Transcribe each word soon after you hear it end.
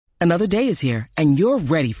Another day is here, and you're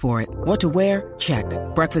ready for it. What to wear? Check.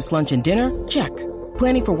 Breakfast, lunch, and dinner? Check.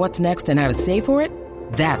 Planning for what's next and how to save for it?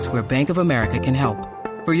 That's where Bank of America can help.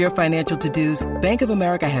 For your financial to-dos, Bank of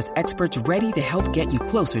America has experts ready to help get you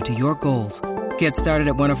closer to your goals. Get started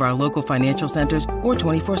at one of our local financial centers or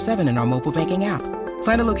 24/7 in our mobile banking app.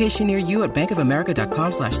 Find a location near you at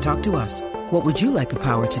bankofamerica.com/talktous. What would you like the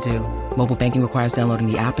power to do? Mobile banking requires downloading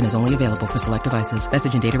the app and is only available for select devices.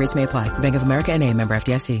 Message and data rates may apply. Bank of America N.A., member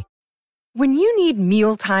FDIC. When you need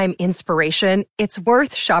mealtime inspiration, it's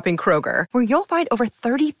worth shopping Kroger, where you'll find over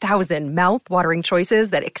 30,000 mouth-watering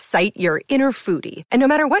choices that excite your inner foodie. And no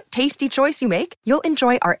matter what tasty choice you make, you'll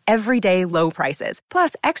enjoy our everyday low prices,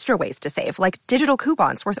 plus extra ways to save, like digital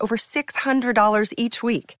coupons worth over $600 each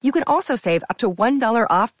week. You can also save up to $1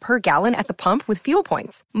 off per gallon at the pump with fuel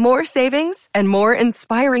points. More savings and more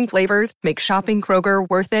inspiring flavors make shopping Kroger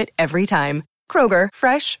worth it every time. Kroger,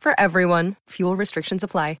 fresh for everyone. Fuel restrictions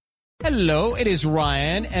apply. Hello, it is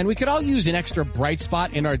Ryan, and we could all use an extra bright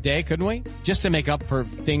spot in our day, couldn't we? Just to make up for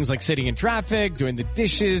things like sitting in traffic, doing the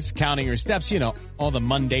dishes, counting your steps, you know, all the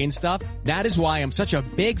mundane stuff. That is why I'm such a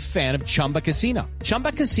big fan of Chumba Casino.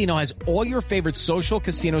 Chumba Casino has all your favorite social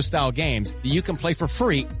casino-style games that you can play for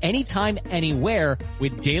free anytime, anywhere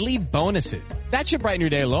with daily bonuses. That should brighten your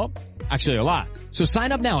day a little. Actually, a lot. So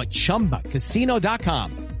sign up now at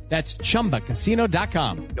ChumbaCasino.com. That's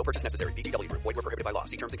ChumbaCasino.com. No purchase necessary. VGW Group. Void where prohibited by law.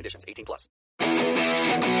 See terms and conditions. 18+.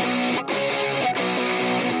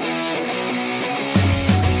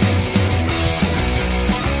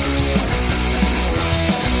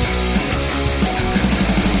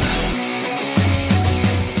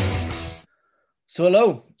 So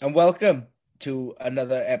hello and welcome to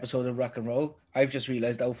another episode of Rock and Roll. I've just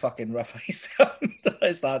realised how fucking rough I sound.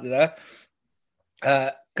 I started there.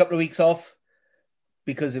 Couple of weeks off.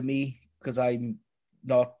 Because of me, because I'm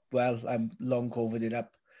not well, I'm long COVIDed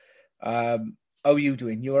up. How are you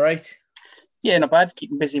doing? You all right? Yeah, not bad.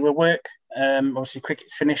 Keeping busy with work. Obviously,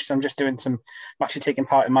 cricket's finished, so I'm just doing I'm actually taking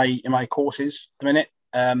part in my courses at the minute.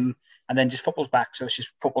 And then just football's back, so it's just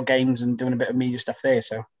football games and doing a bit of media stuff there.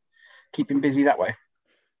 So keeping busy that way.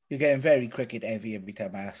 You're getting very cricket heavy every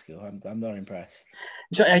time I ask you. I'm not impressed.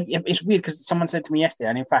 So it's weird because someone said to me yesterday,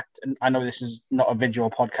 and in fact, I know this is not a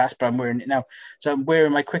visual podcast, but I'm wearing it now. So I'm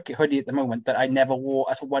wearing my cricket hoodie at the moment that I never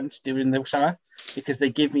wore at once during the summer because they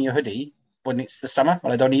give me a hoodie when it's the summer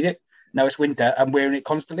when I don't need it. Now it's winter. I'm wearing it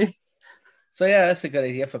constantly. So yeah, that's a good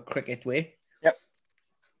idea for cricket way. Yep.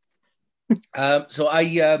 So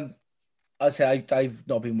I'd say I've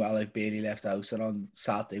not been well. I've barely left the house, and on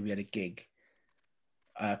Saturday we had a gig.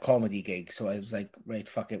 A comedy gig, so I was like, right,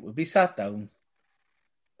 fuck it, we'll be sat down,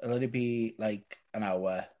 it'll only be like an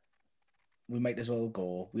hour, we might as well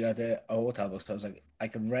go. We had a hotel booked, so I was like, I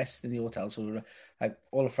can rest in the hotel. So we were, like,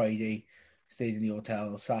 all of Friday stayed in the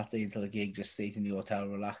hotel, Saturday until the gig just stayed in the hotel,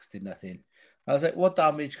 relaxed, did nothing. I was like, what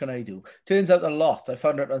damage can I do? Turns out a lot. I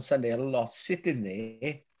found out on Sunday a lot. Sitting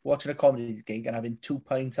there watching a comedy gig and having 2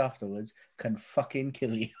 pints afterwards can fucking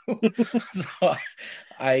kill you. So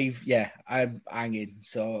I'm hanging.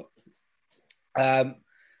 So we're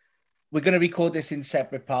going to record this in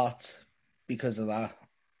separate parts because of that.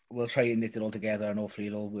 We'll try and knit it all together and hopefully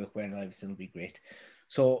it'll all work well and everything will be great.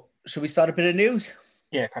 So should we start a bit of news?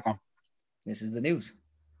 Yeah, crack on. This is the news.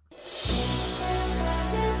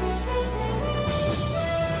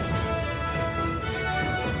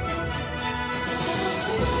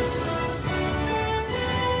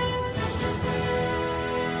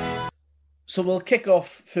 So we'll kick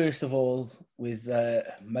off, first of all, with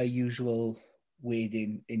my usual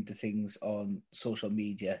wading into things on social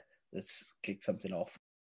media. Let's kick something off.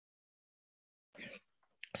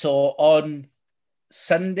 So on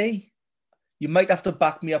Sunday, you might have to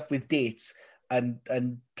back me up with dates and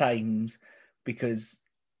times because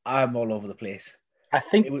I'm all over the place. I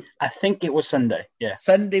think it was Sunday, yeah.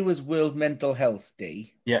 Sunday was World Mental Health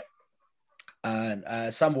Day. Yeah. And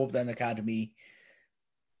Sam Hopedown Academy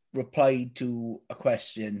replied to a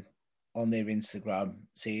question on their Instagram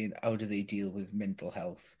saying, how do they deal with mental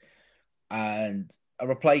health? And a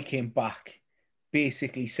reply came back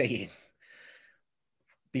basically saying,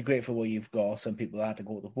 be grateful what you've got. Some people had to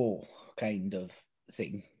go to war, kind of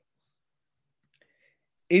thing.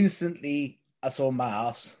 Instantly, I saw my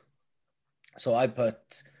ass. So I put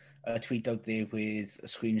a tweet out there with a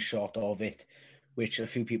screenshot of it, which a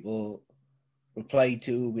few people replied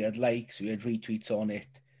to. We had likes, we had retweets on it.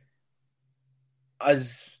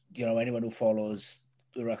 As you know, anyone who follows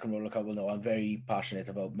the Rock and Roll account will know I'm very passionate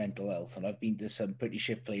about mental health, and I've been to some pretty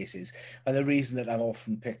shit places. And the reason that I'm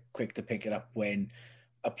often quick to pick it up when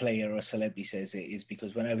a player or a celebrity says it is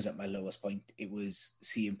because when I was at my lowest point, it was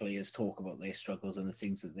seeing players talk about their struggles and the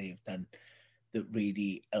things that they've done that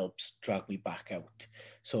really helps drag me back out.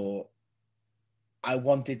 So I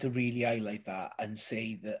wanted to really highlight that and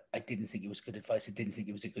say that I didn't think it was good advice. I didn't think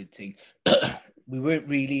it was a good thing. We weren't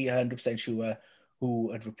really 100% sure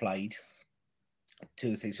who had replied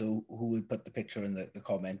to the thing, so who would put the picture and the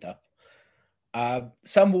comment up.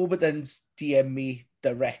 Sam Warburton's DM me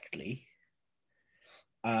directly,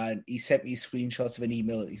 and he sent me screenshots of an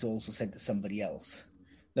email that he's also sent to somebody else.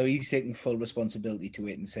 Now, he's taking full responsibility to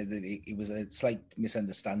it and said that it was a slight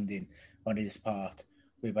misunderstanding on his part,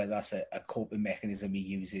 whereby that's a coping mechanism he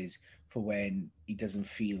uses for when he doesn't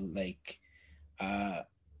feel like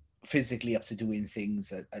physically up to doing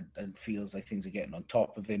things and feels like things are getting on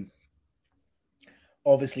top of him.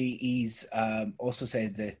 Obviously, he's also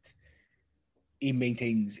said that he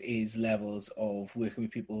maintains his levels of working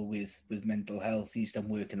with people with mental health. He's done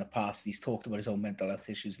work in the past. He's talked about his own mental health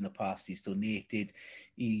issues in the past. He's donated.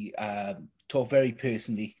 He talked very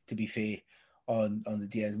personally, to be fair, on the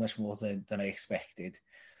DMs, much more than I expected.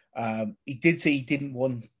 He did say he didn't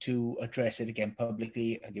want to address it again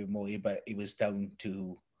publicly. I give him more here, but it was down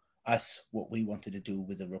to us what we wanted to do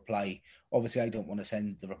with the reply. Obviously, I don't want to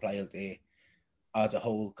send the reply out there as a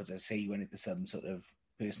whole because I say he went into some sort of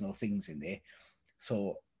personal things in there.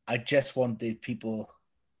 So I just wanted people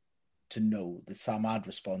to know that Sam had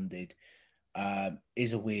responded,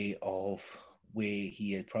 is aware of where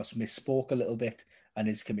he had perhaps misspoke a little bit and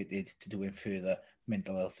is committed to doing further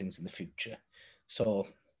mental health things in the future. So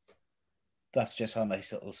that's just a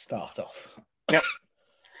nice little start off. Yep.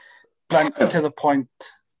 Blunt to the point.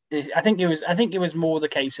 I think it was more the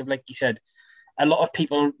case of, like you said, a lot of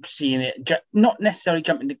people seeing it, not necessarily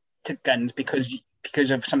jumping to guns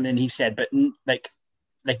because of something he said, but like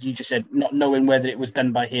you just said, not knowing whether it was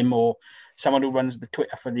done by him or someone who runs the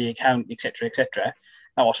Twitter for the account, etc.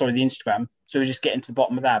 Oh, sorry, the Instagram. So we're just getting to the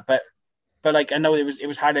bottom of that. But like I know it was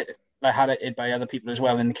highlighted by other people as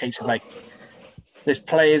well. In the case of like, there's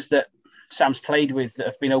players that Sam's played with that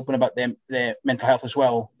have been open about their mental health as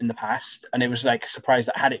well in the past, and it was like a surprise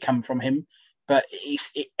that had it come from him. But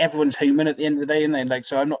everyone's human at the end of the day, and then like,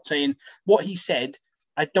 so I'm not saying what he said.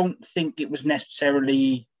 I don't think it was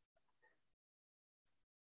necessarily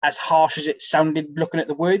as harsh as it sounded looking at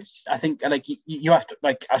the words. I think like you have to,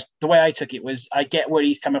 like, the way I took it was, I get where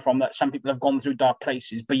he's coming from, that some people have gone through dark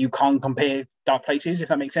places, but you can't compare dark places, if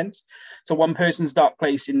that makes sense. So one person's dark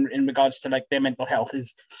place in regards to like their mental health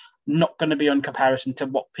is not going to be on comparison to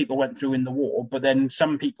what people went through in the war. But then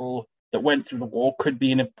some people that went through the war could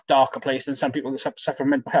be in a darker place than some people that suffer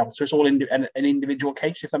mental health. So it's all an individual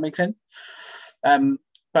case, if that makes sense.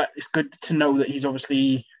 But it's good to know that he's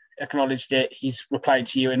obviously acknowledged it. He's replied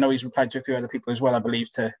to you. I know he's replied to a few other people as well, I believe,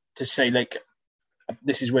 to say like,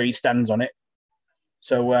 this is where he stands on it.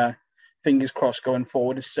 So fingers crossed going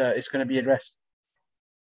forward, it's going to be addressed.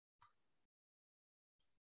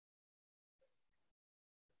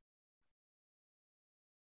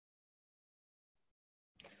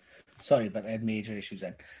 Sorry, but I had major issues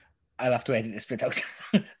then. I'll have to edit this bit out.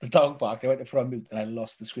 The dog barked. I went to put on mute and I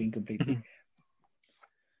lost the screen completely.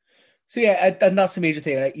 So yeah, and that's the major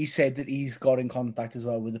thing. He said that he's got in contact as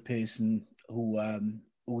well with the person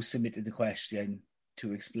who submitted the question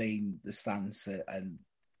to explain the stance and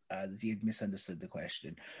that he had misunderstood the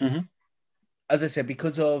question. Mm-hmm. As I said,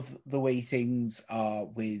 because of the way things are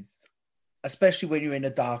especially when you're in a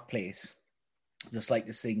dark place, the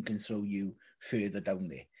slightest thing can throw you further down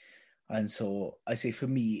there. And so I say for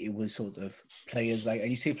me, it was sort of players like, and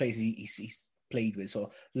you say players he's played with,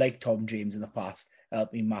 so like Tom James in the past,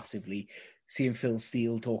 helped me massively. Seeing Phil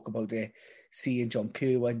Steele talk about it, seeing John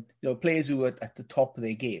Kerwin, players who are at the top of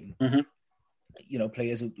their game, mm-hmm.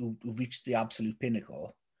 Players who reached the absolute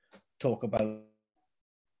pinnacle, talk about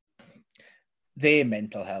their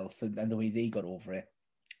mental health and the way they got over it.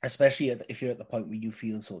 Especially if you're at the point where you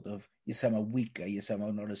feel sort of you're somehow weaker, you're somehow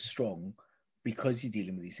not as strong because you're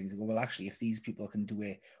dealing with these things. You go, well, actually, if these people can do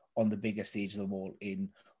it on the bigger stage of them all in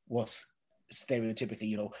what's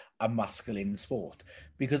stereotypically, a masculine sport,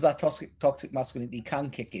 because that toxic masculinity can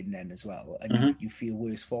kick in then as well, and you feel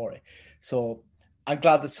worse for it. So I'm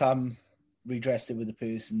glad that Sam redressed it with the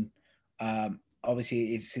person.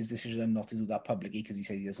 Obviously, it's his decision not to do that publicly because he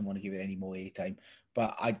said he doesn't want to give it any more airtime.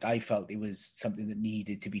 But I felt it was something that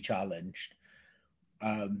needed to be challenged.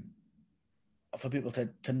 For people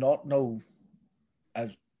to not know,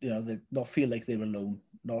 not feel like they're alone,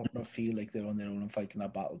 not feel like they're on their own and fighting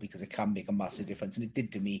that battle, because it can make a massive difference. And it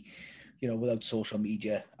did to me, without social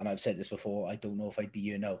media. And I've said this before, I don't know if I'd be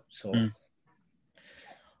here now. So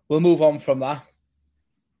we'll move on from that.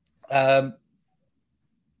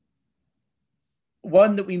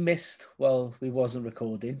 one that we missed while we wasn't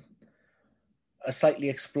recording, a slightly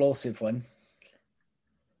explosive one.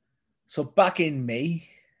 So back in May,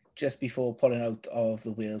 just before pulling out of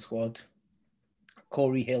the Wales squad,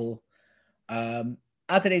 Corey Hill had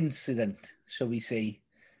an incident, shall we say,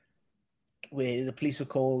 where the police were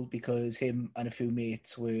called because him and a few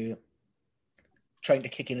mates were trying to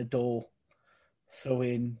kick in a door,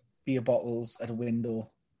 throwing beer bottles at a window.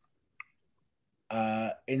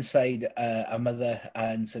 Inside a mother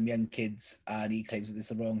and some young kids, and he claims that it's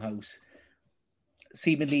the wrong house.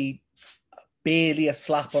 Seemingly barely a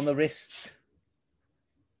slap on the wrist.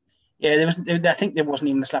 Yeah, I think there wasn't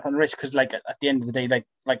even a slap on the wrist because, like, at the end of the day,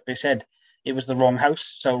 like they said, it was the wrong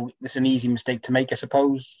house, so it's an easy mistake to make, I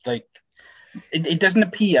suppose. Like, it doesn't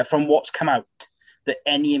appear from what's come out that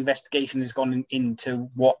any investigation has gone into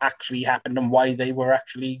what actually happened and why they were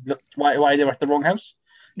actually why they were at the wrong house.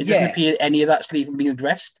 It doesn't appear any of that's even being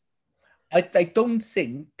addressed. I don't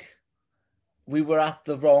think we were at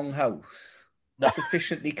the wrong house.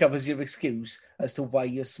 Sufficiently covers your excuse as to why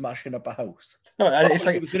you're smashing up a house. No, it's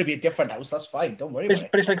like it was going to be a different house. That's fine. Don't worry about it.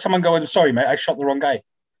 But it's like someone going, "Sorry, mate, I shot the wrong guy."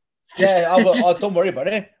 Don't worry about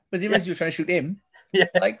it. But the reason you're trying to shoot him,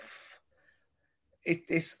 like,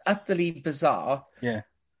 it's utterly bizarre. Yeah.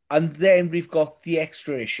 And then we've got the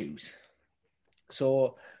extra issues.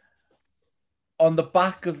 So, on the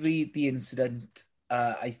back of the incident,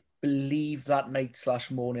 I believe that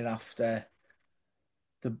night/morning after,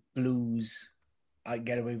 the Blues. I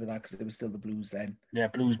get away with that because it was still the Blues then. Yeah,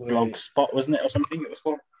 Blues blog spot, wasn't it, or something? It was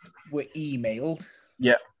called. Were emailed.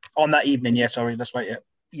 Yeah, on that evening. Yeah, sorry, that's right. Yeah.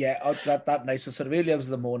 Yeah, that night. So sort of early hours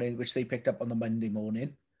of the morning, which they picked up on the Monday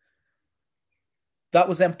morning. That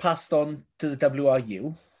was then passed on to the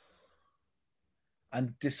WRU.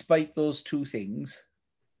 And despite those two things,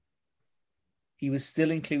 he was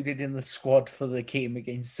still included in the squad for the game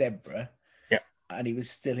against Zebra. And he was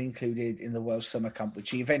still included in the Welsh summer camp, which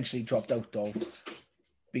he eventually dropped out of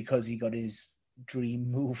because he got his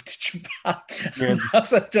dream moved to Japan. Yeah.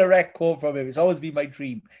 That's a direct quote from him. It's always been my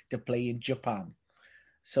dream to play in Japan.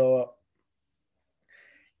 So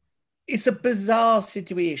it's a bizarre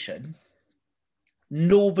situation.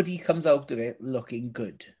 Nobody comes out of it looking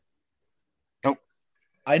good. Nope.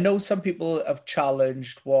 I know some people have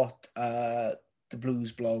challenged what the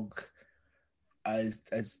Blues blog has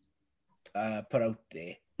put out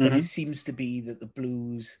there, but it seems to be that the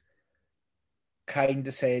Blues kind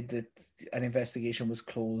of said that an investigation was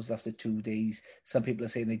closed after 2 days. Some people are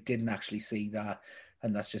saying they didn't actually see that,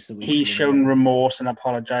 and that's just the way he's shown remorse and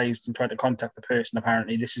apologized and tried to contact the person.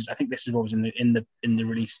 Apparently, I think this is what was in the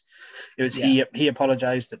release. It was he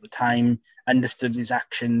apologized at the time, understood his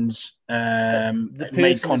actions. The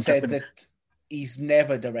person said that he's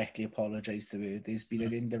never directly apologized to her. There's been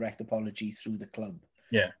an indirect apology through the club.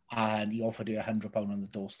 Yeah, and he offered her £100 on the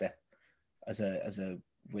doorstep as a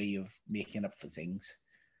way of making up for things.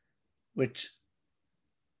 Which,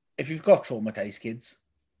 if you've got traumatized kids,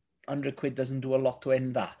 £100 doesn't do a lot to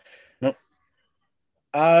end that. Nope.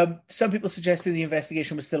 Some people suggested the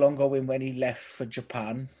investigation was still ongoing when he left for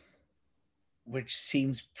Japan, which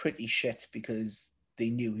seems pretty shit because they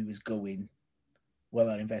knew he was going while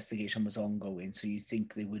that investigation was ongoing. So you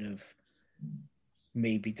think they would have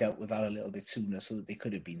maybe dealt with that a little bit sooner so that there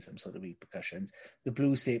could have been some sort of repercussions. The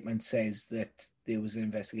Blue statement says that there was an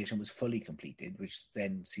investigation was fully completed, which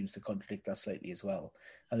then seems to contradict that slightly as well.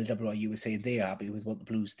 And the WRU was saying they're happy with what the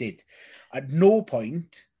Blues did. At no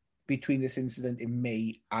point between this incident in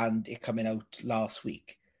May and it coming out last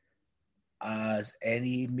week as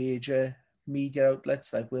any major media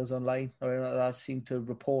outlets like Wales Online or anything like that seem to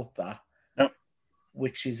report that,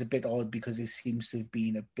 which is a bit odd because it seems to have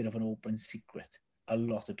been a bit of an open secret. A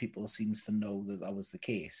lot of people seems to know that was the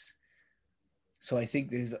case. So I think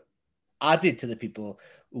there's added to the people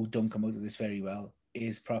who don't come out of this very well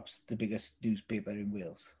is perhaps the biggest newspaper in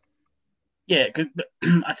Wales. Yeah,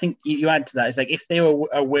 I think you add to that. It's like if they were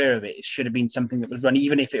aware of it, it should have been something that was run,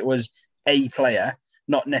 even if it was a player,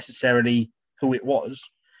 not necessarily who it was.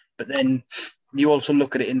 But then you also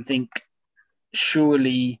look at it and think,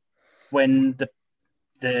 surely when the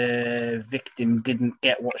victim didn't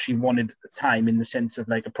get what she wanted at the time in the sense of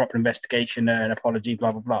like a proper investigation, an apology,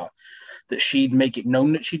 blah, blah, blah, that she'd make it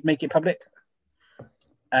known, that she'd make it public.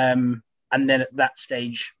 And then at that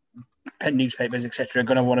stage, newspapers, etc., are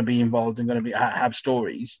going to want to be involved and going to have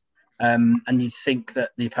stories. And you'd think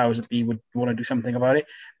that the powers that be would want to do something about it.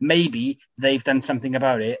 Maybe they've done something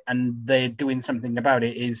about it and they're doing something about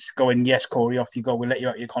it is going, yes, Corey, off you go. We'll let you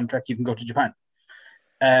out your contract. You can go to Japan.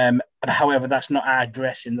 However, that's not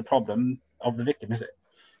addressing the problem of the victim, is it?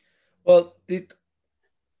 Well,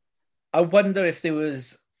 I wonder if there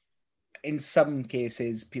was in some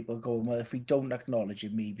cases, people go, well, if we don't acknowledge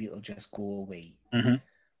it, maybe it'll just go away. Mm-hmm.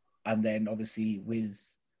 And then obviously with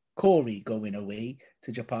Corey going away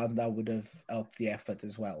to Japan, that would have helped the effort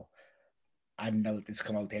as well. And now that it's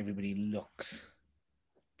come out, everybody looks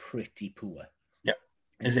pretty poor. Yep.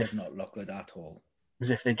 It does not look good at all.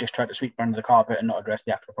 As if they just tried to sweep under the carpet and not address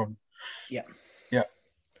the actual problem. Yeah. Yeah.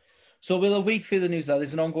 So we'll wait for the news now.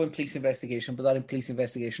 There's an ongoing police investigation, but that police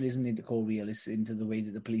investigation isn't into Corey, it's into the way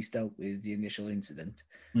that the police dealt with the initial incident.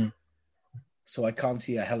 Mm. So I can't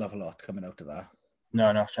see a hell of a lot coming out of that.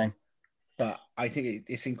 No, same. But I think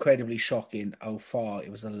it's incredibly shocking how far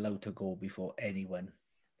it was allowed to go before anyone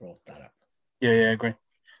brought that up. Yeah, I agree.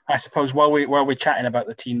 I suppose while we're chatting about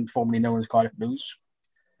the team formerly known as Cardiff Blues,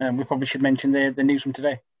 we probably should mention the news from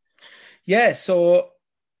today. Yeah, so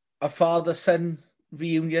a father-son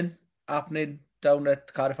reunion happening down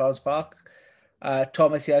at Cardiff Arms Park.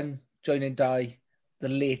 Thomas Young joining Di, the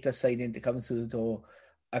latest signing to come through the door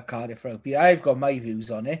at Cardiff Rugby. I've got my views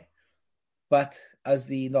on it, but as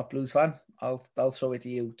the not Blues fan, I'll throw it to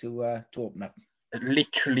you to open up.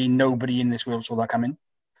 Literally nobody in this world saw that coming.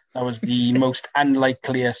 That was the most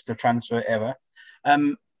unlikeliest of transfer ever.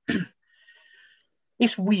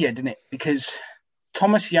 It's weird, isn't it? Because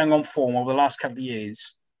Thomas Young on form over the last couple of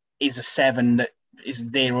years is a 7 that is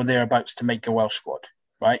there or thereabouts to make a Welsh squad,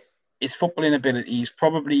 right? His footballing ability is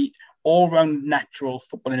probably all-round natural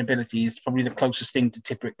footballing ability is probably the closest thing to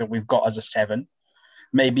Tipuric that we've got as a 7.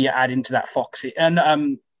 Maybe add into that Foxy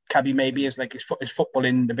and Cabby maybe is like his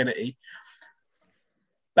footballing ability.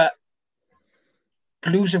 But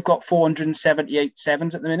Blues have got 478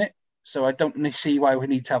 sevens at the minute, so I don't really see why we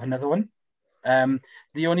need to have another one.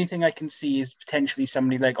 The only thing I can see is potentially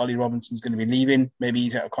somebody like Ollie Robinson's going to be leaving. Maybe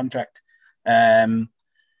he's out of contract.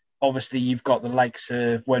 Obviously, you've got the likes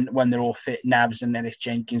of when they're all fit, Navs and Ellis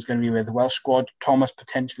Jenkins going to be with the Welsh squad. Thomas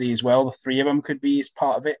potentially as well. The 3 of them could be as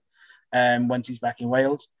part of it once he's back in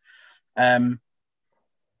Wales. So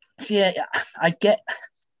yeah, I get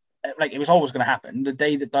like it was always going to happen. The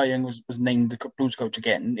day that Di Young was named the Blues coach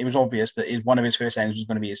again, it was obvious that one of his first signings was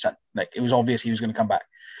going to be his son. Like it was obvious he was going to come back,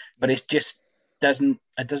 but it just doesn't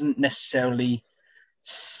necessarily.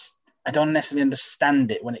 I don't necessarily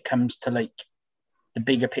understand it when it comes to like the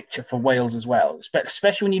bigger picture for Wales as well,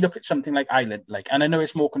 especially when you look at something like Ireland. Like, and I know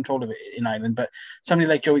it's more control of it in Ireland, but somebody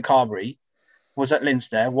like Joey Carberry was at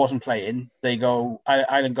Leinster, wasn't playing.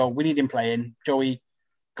 Ireland go, we need him playing. Joey,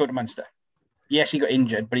 go to Munster. Yes, he got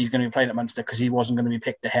injured, but he's going to be playing at Munster because he wasn't going to be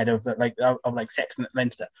picked ahead of Sexton at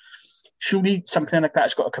Leinster. Surely something like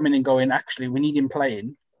that's got to come in and go in. Actually, we need him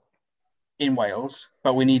playing in Wales,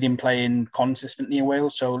 but we need him playing consistently in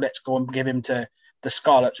Wales. So let's go and give him to the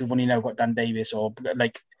Scarlets, who've only now got Dan Davis, or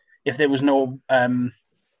like if there was no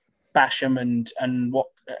Basham and what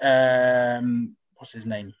what's his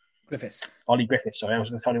name? Griffiths. Ollie Griffiths. Sorry, I was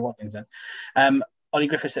going to tell you Watkins then. Ollie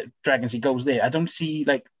Griffiths at Dragons, he goes there. I don't see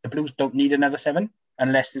like the Blues don't need another 7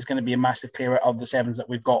 unless there's going to be a massive clear out of the 7s that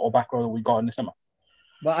we've got or back row that we've got in the summer.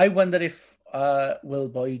 Well, I wonder if Will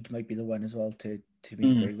Boyd might be the one as well to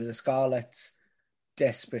be with the Scarlets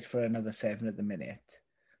desperate for another 7 at the minute.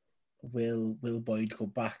 Will Boyd go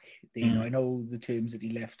back? I know the terms that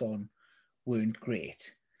he left on weren't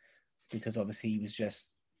great because obviously he was just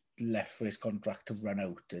left for his contract to run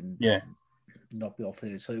out and not be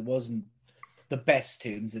offered. So it wasn't the best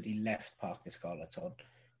terms that he left Parker Scarlets on.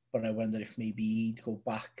 But I wonder if maybe he'd go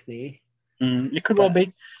back there. It could well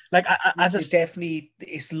be. Like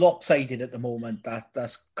it's lopsided at the moment.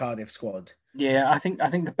 That's Cardiff squad. Yeah, I think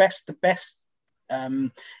the best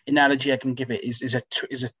analogy I can give it is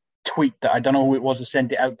a tweet that I don't know who it was that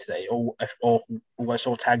sent it out today or who I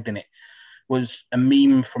saw tagged in it, was a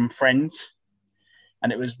meme from Friends,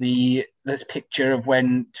 and it was the picture of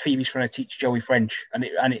when Phoebe's trying to teach Joey French, and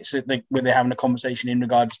it's like where they're having a conversation in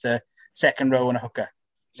regards to second row and a hooker,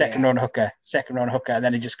 second row and a hooker, and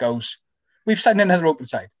then it just goes, we've signed another open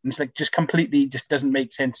side, and it's like just completely just doesn't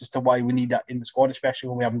make sense as to why we need that in the squad, especially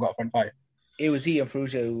when we haven't got a front 5. It was Ian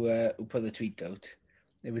Frugia who put the tweet out.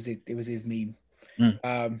 It was his meme.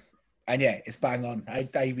 And yeah, it's bang on. I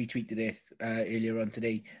retweeted it earlier on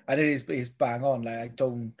today, and it's bang on. Like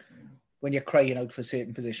when you're crying out for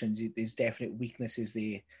certain positions, there's definite weaknesses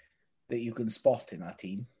there that you can spot in that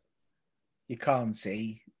team. You can't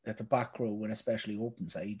say that the back row, and especially open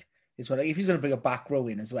side, is what. If he's going to bring a back row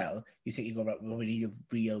in as well, you think we need a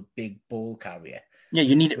real big ball carrier. Yeah,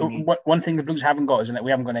 you need one thing the Blues haven't got, isn't it?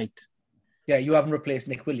 We haven't got 8. Yeah, you haven't replaced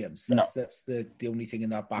Nick Williams. That's the only thing in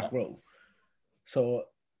that back row. So,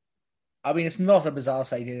 I mean, it's not a bizarre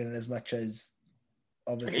sighting in as much as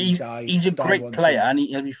obviously he's a great player and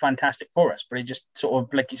he'll be fantastic for us. But he just sort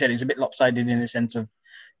of, like you said, he's a bit lopsided in the sense of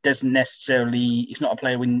doesn't necessarily. It's not a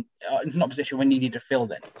player when not a position we needed to fill.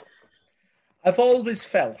 Then I've always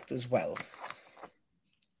felt as well.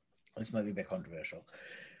 This might be a bit controversial.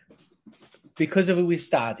 Because of who his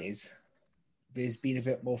dad is, there's been a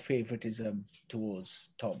bit more favouritism towards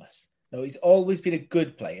Thomas. Now, he's always been a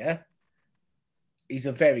good player. He's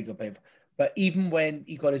a very good player. But even when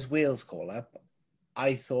he got his Wales call-up,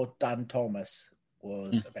 I thought Dan Thomas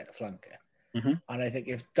was a better flanker. Mm-hmm. And I think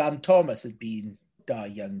if Dan Thomas had been Dar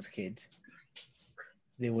Young's kid,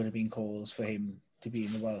 there would have been calls for him to be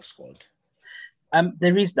in the Welsh squad.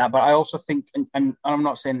 There is that, but I also think, and I'm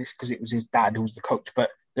not saying this because it was his dad who was the coach, but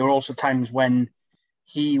there were also times when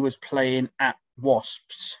he was playing at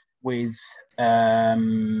Wasps with,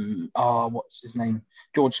 what's his name?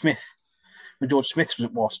 George Smith. When George Smith was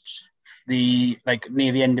at Wasps,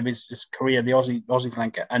 near the end of his career, the Aussie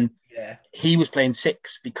flanker, and he was playing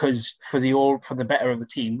 6 because for the better of the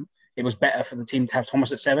team, it was better for the team to have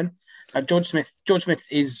Thomas at 7. George Smith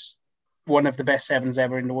is one of the best 7s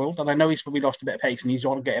ever in the world, and I know he's probably lost a bit of pace and he's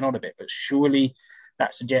getting on a bit, but surely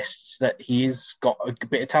that suggests that he has got a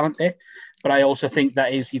bit of talent there. But I also think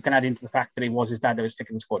that is, you can add into the fact that it was his dad that was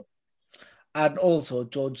picking the squad. And also,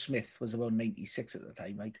 George Smith was about 96 at the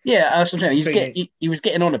time. Yeah, that's what I'm saying. He was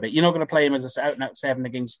getting on a bit. You're not going to play him as an out-and-out 7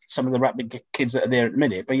 against some of the rapid kids that are there at the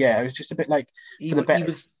minute. But yeah, it was just a bit like... He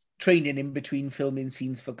was training in between filming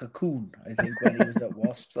scenes for Cocoon, I think, when he was at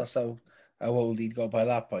Wasps. That's how old he'd got by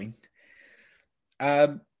that point.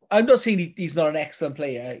 I'm not saying he's not an excellent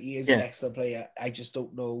player. He is an excellent player. I just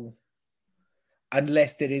don't know,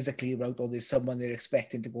 unless there is a clear route or there's someone they're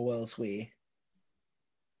expecting to go elsewhere.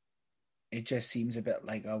 It just seems a bit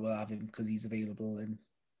like, we'll have him because he's available. And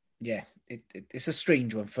yeah, it's a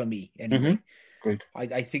strange one for me anyway. Mm-hmm. Good.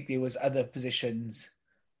 I think there was other positions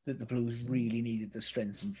that the Blues really needed to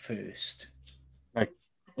strengthen first. Like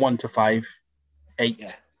 1 to 5,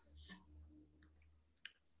 8.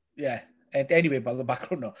 Yeah. And anyway, by the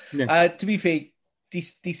background now. Yeah. To be fair,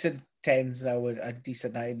 decent 10s now and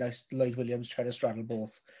decent 9. Nice Lloyd Williams trying to straddle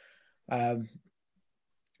both.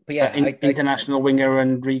 But yeah, international winger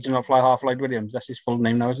and regional fly half Lloyd Williams. That's his full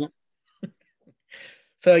name now, isn't it?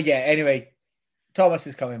 So yeah. Anyway, Thomas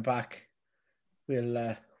is coming back.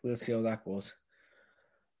 We'll see how that goes.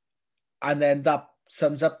 And then that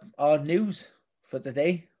sums up our news for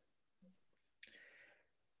today.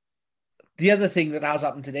 The other thing that has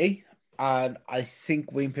happened today, and I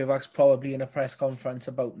think Wayne Pivac's probably in a press conference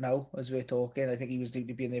about now as we're talking. I think he was due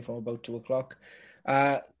to be in there from about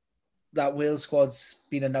 2:00. That Wales squad's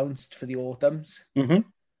been announced for the autumns. Mm-hmm.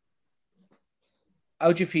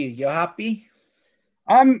 How do you feel? You're happy?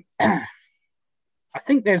 I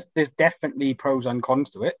think there's definitely pros and cons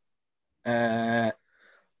to it.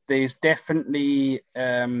 There's definitely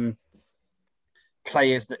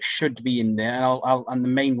players that should be in there, and the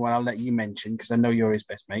main one I'll let you mention because I know you're his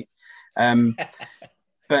best mate.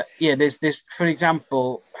 But yeah, there's for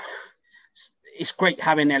example, it's great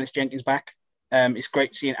having Ellis Jenkins back. It's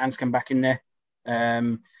great seeing Anscombe back in there.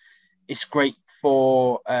 It's great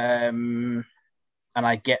for and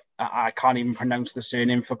I can't even pronounce the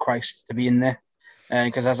surname for Christ to be in there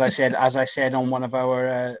because as I said on one of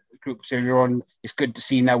our groups earlier on, it's good to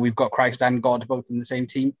see now we've got Christ and God both in the same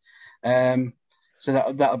team. So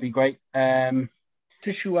that'll be great.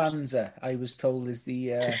 Tishuanza, I was told, is the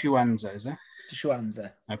Tishuanza, is it?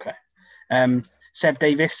 Tishuanza. Okay. Seb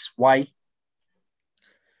Davis, why?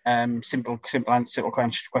 Simple question.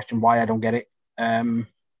 Why? I don't get it.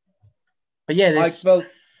 But yeah,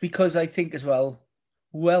 because I think as well,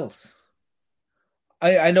 who else?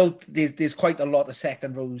 I know there's quite a lot of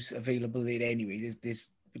second rows available there anyway.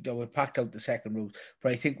 We're packed out the second rows,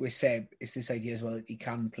 but I think with Seb, it's this idea as well that he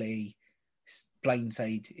can play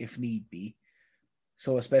blindside if need be.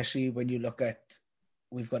 So especially when you look at,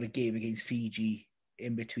 we've got a game against Fiji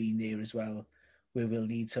in between there as well, where we'll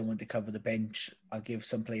need someone to cover the bench. I'll give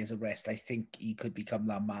some players a rest. I think he could become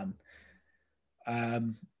that man.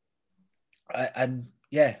 And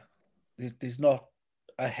yeah, there's not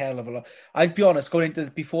a hell of a lot. I'd be honest, going into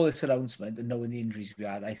before this announcement and knowing the injuries we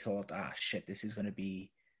had, I thought, shit, this is going to be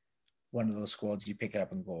one of those squads you pick it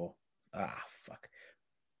up and go, fuck.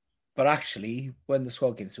 But actually, when the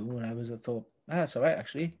squad came through, and I thought, that's all right,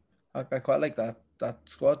 actually. I quite like that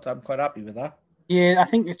squad. I'm quite happy with that. Yeah, I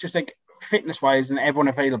think it's just like fitness-wise and everyone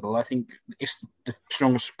available, I think it's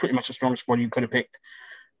pretty much the strongest squad you could have picked.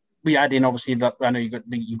 We add in, obviously, I know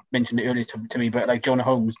you mentioned it earlier to me, but like Jonah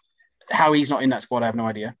Holmes, how he's not in that squad, I have no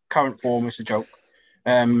idea. Current form is a joke.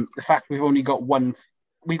 The fact we've only got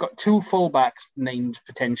we've got 2 fullbacks named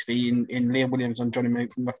potentially in Liam Williams and Johnny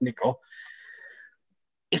McNichol.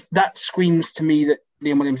 That screams to me that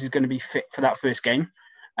Liam Williams is going to be fit for that first game.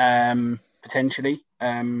 potentially.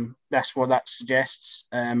 That's what that suggests.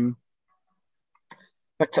 But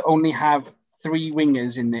to only have 3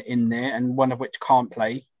 wingers in there, and one of which can't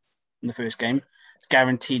play in the first game, it's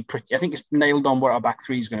guaranteed. I think it's nailed on what our back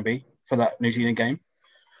three is going to be for that New Zealand game.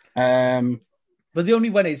 But the only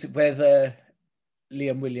one is whether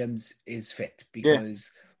Liam Williams is fit,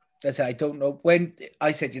 because as I don't know. When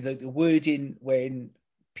I said to you the wording when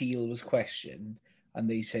Peel was questioned and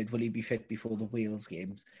they said, will he be fit before the Wales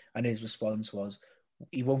games? And his response was,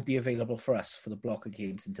 he won't be available for us for the block of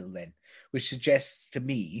games until then, which suggests to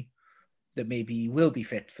me that maybe he will be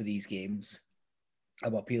fit for these games.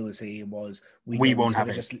 And what Peel was saying was, we won't have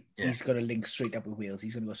it. He's going to link straight up with Wales.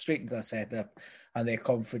 He's going to go straight into that setup, and they're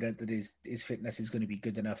confident that his fitness is going to be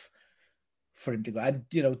good enough for him to go. And,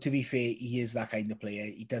 to be fair, he is that kind of player.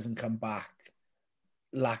 He doesn't come back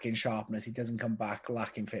lacking sharpness. He doesn't come back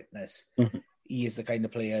lacking fitness. Mm-hmm. He is the kind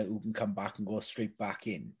of player who can come back and go straight back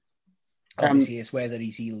in. Obviously, it's whether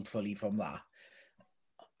he's healed fully from that.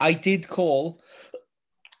 I did call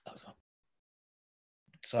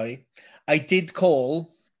Johnny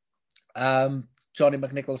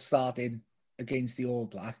McNicholl starting against the All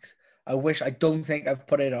Blacks. I don't think I've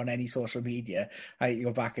put it on any social media. I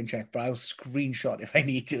go back and check, but I'll screenshot if I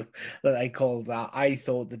need to that I called that. I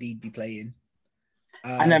thought that he'd be playing.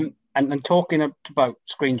 And talking about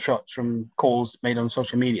screenshots from calls made on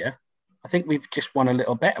social media, I think we've just won a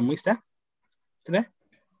little bet, haven't we, Steph? Today?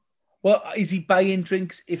 Well, is he buying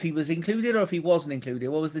drinks if he was included or if he wasn't included?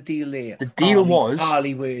 What was the deal there? The deal was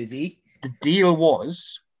Harley Worthy. The deal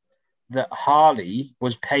was that Harley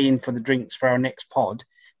was paying for the drinks for our next pod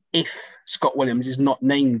if Scott Williams is not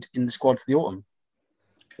named in the squad for the autumn.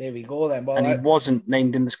 There we go then. Well, and he wasn't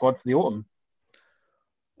named in the squad for the autumn.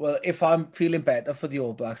 Well, if I'm feeling better for the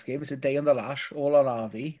All Blacks game, it's a day on the lash, all on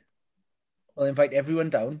RV. I'll invite everyone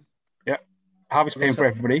down. Yeah, Harvey's paying for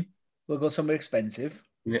everybody. We'll go somewhere expensive.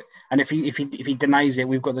 Yeah, and if he denies it,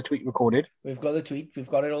 we've got the tweet recorded. We've got the tweet. We've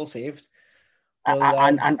got it all saved. Well,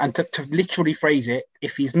 and to literally phrase it,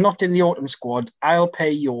 if he's not in the autumn squad, I'll pay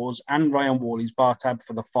yours and Ryan Worley's bar tab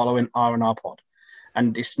for the following R&R pod.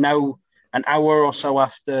 And it's now an hour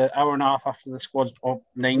and a half after the squad's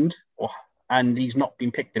named, and he's not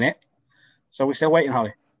been picked in it. So we're still waiting,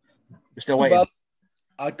 Harley. We're still waiting. Well,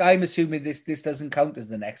 I'm assuming this doesn't count as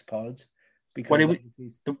the next pod, because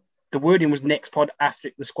the wording was next pod after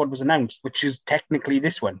the squad was announced, which is technically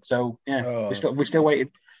this one. So yeah, we're still waiting.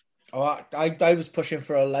 Oh, I was pushing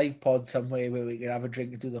for a live pod somewhere where we could have a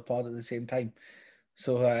drink and do the pod at the same time.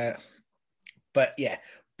 So, but yeah,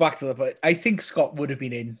 back to the point. I think Scott would have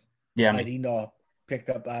been in had he not picked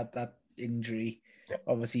up that injury. Yeah.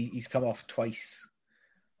 Obviously, he's come off twice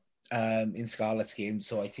in Scarlett's game,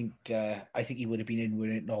 so I think he would have been in were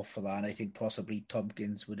it not for that, and I think possibly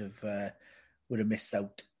Tompkins would have missed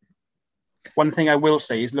out. One thing I will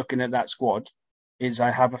say is, looking at that squad, is I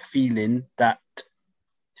have a feeling that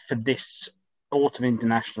for this autumn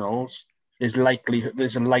internationals, there's a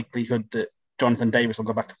likelihood that Jonathan Davis will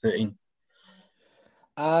go back to 13.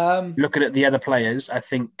 Looking at the other players, I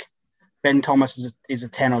think Ben Thomas is a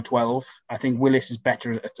 10 or 12. I think Willis is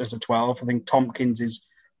better as a 12. I think Tompkins is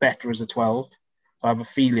better as a 12. So I have a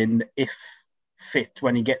feeling if fit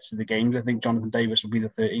when he gets to the games, I think Jonathan Davis will be the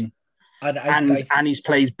 13. And he's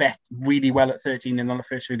played really well at 13 in the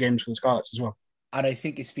first few games for the Scarlets as well. And I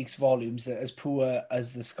think it speaks volumes that as poor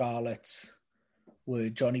as the Scarlets were,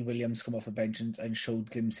 Johnny Williams come off the bench and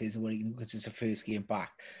showed glimpses of what he can do because it's a first game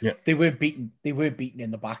back. Yeah. They were beaten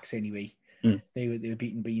in the backs anyway. Mm. They were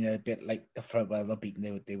beaten, being a bit like not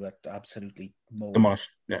beaten. They were absolutely demolished.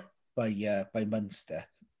 Yeah. By Munster.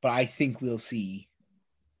 But I think we'll see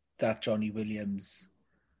that Johnny Williams,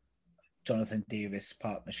 Jonathan Davis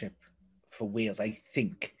partnership for Wales. I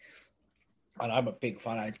think. And I'm a big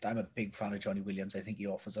fan. I'm a big fan of Johnny Williams. I think he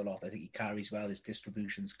offers a lot. I think he carries well. His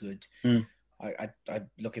distribution's good. Mm. I'm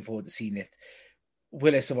looking forward to seeing it.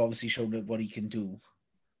 Willis have obviously shown what he can do.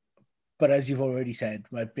 But as you've already said,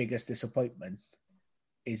 my biggest disappointment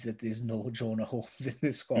is that there's no Jonah Holmes in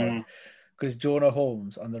this squad. Because Jonah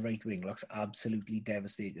Holmes on the right wing looks absolutely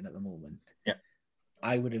devastating at the moment. Yeah,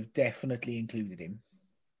 I would have definitely included him.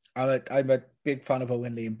 I'm a big fan of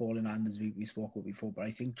Owen Lane ball in hand, as we spoke about before, but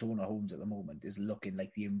I think Jonah Holmes at the moment is looking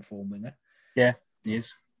like the inform winger. Yeah, he is.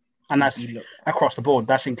 And that's across the board.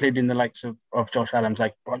 That's including the likes of Josh Adams.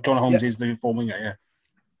 Like, Jonah Holmes is the inform winger,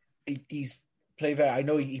 He's played very... I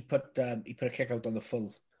know he put a kick out on the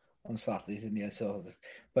full on Saturday, didn't he?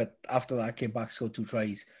 But after that, came back, scored 2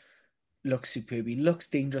 tries. Looks superb. He looks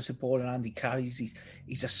dangerous with ball in hand. He carries...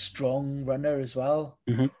 He's a strong runner as well.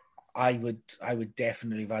 Mm-hmm. I would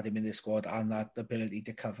definitely have had him in this squad, and that ability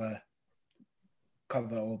to cover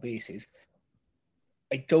cover all bases.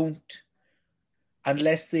 I don't,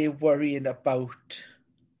 unless they're worrying about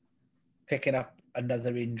picking up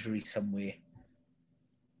another injury somewhere,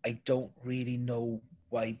 I don't really know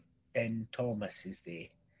why Ben Thomas is there.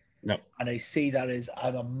 No. And I say that as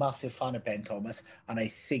I'm a massive fan of Ben Thomas, and I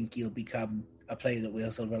think he'll become a player that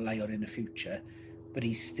Wales will rely on in the future, but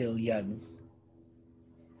he's still young.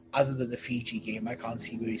 Other than the Fiji game, I can't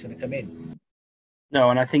see where he's going to come in. No,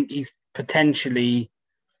 and I think he's potentially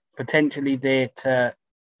there to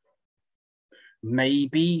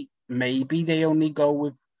maybe they only go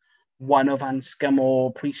with one of Anscombe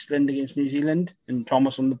or Priestland against New Zealand and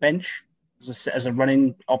Thomas on the bench as a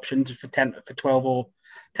running option for 10 or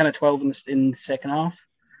 12 in the second half.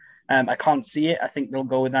 I can't see it. I think they'll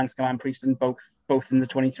go with Anscombe and Priestland both in the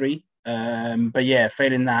 23. But yeah,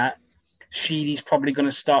 failing that, Sheedy's probably going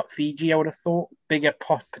to start Fiji, I would have thought. Bigger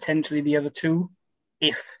potentially the other two.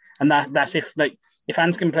 That's if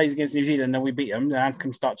Anscombe plays against New Zealand and we beat them, then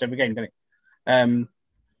Anscombe starts every game, doesn't he?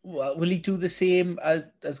 Well, will he do the same as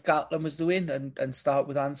Gatland was doing and start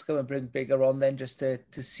with Anscombe and bring Bigger on then just to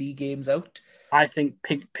see games out? I think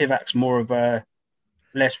Pivac's more of a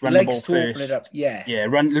let's run the ball first. Open it up. Yeah. Yeah,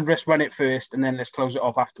 let's run it first and then let's close it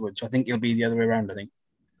off afterwards. I think it'll be the other way around, I think.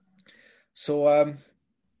 So,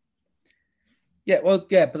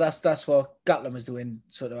 but that's what Gatland was doing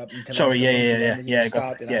sort of up until. Sorry, yeah.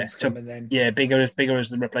 And then Bigger as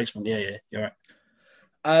the replacement. Yeah, you're right.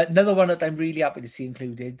 Another one that I'm really happy to see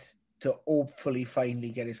included to hopefully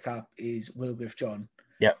finally get his cap is Will Griff-John.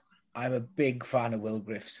 Yeah, I'm a big fan of Will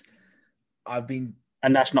Griff's. And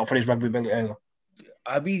that's not for his rugby ability either.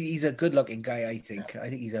 I mean, he's a good-looking guy. I think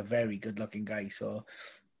he's a very good-looking guy. So,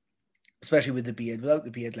 especially with the beard, without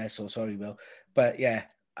the beard, less so. Sorry, Will, but yeah.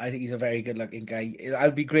 I think he's a very good-looking guy.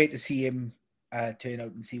 It'd be great to see him turn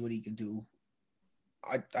out and see what he can do.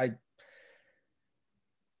 I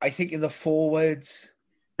think in the forwards,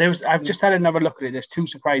 I've just had another look at it. There's two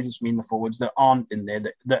surprises for me in the forwards that aren't in there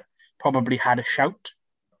that probably had a shout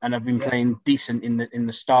and have been playing decent in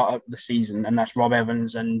the start of the season, and that's Rob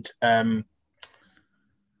Evans and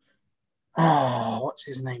what's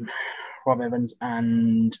his name? Rob Evans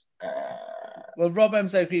and Rob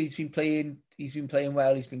Evans, I agree. He's been playing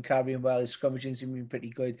well. He's been carrying well. His scrummaging's been pretty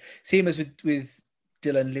good. Same as with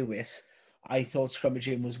Dylan Lewis. I thought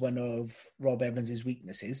scrummaging was one of Rob Evans'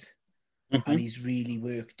 weaknesses, and he's really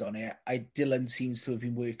worked on it. Dylan seems to have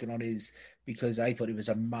been working on his, because I thought it was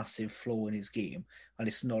a massive flaw in his game, and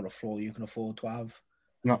it's not a flaw you can afford to have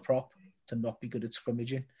as a prop to not be good at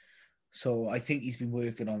scrummaging. So I think he's been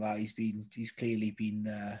working on that. He's clearly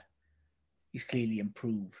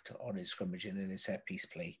improved on his scrummaging and his set piece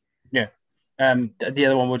play. Yeah. The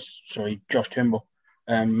other one was Josh Turnbull.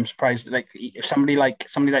 I'm surprised if somebody like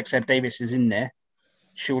Seb Davis is in there,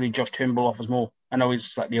 surely Josh Turnbull offers more. I know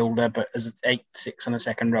he's slightly older, but as 8-6 on a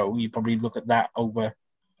second row, you probably look at that over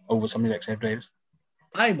somebody like Seb Davis.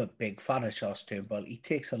 I'm a big fan of Josh Turnbull. He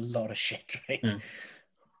takes a lot of shit, right? Yeah.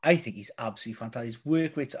 I think he's absolutely fantastic. His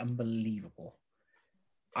work rate's unbelievable.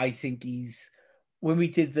 I think when we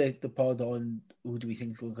did the pod on who do we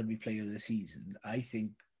think is going to be player of the season, I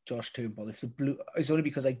think Josh Turnbull, it's only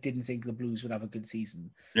because I didn't think the Blues would have a good season.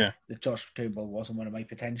 Yeah. That Josh Turnbull wasn't one of my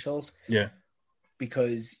potentials. Yeah.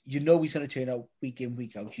 Because he's going to turn out week in,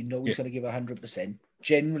 week out. He's going to give 100%.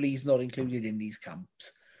 Generally, he's not included in these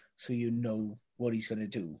camps. So you know what he's going to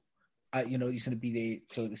do. He's going to be there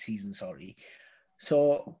for the season,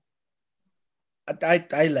 So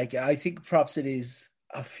I like it. I think perhaps it is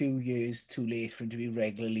a few years too late for him to be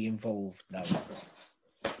regularly involved now.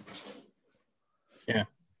 Yeah.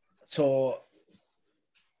 So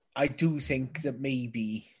I do think that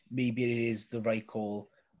maybe it is the right call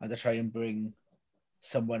and to try and bring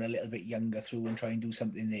someone a little bit younger through and try and do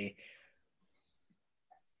something there.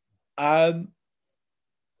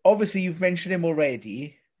 Obviously, you've mentioned him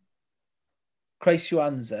already. Chris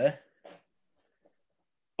Johanza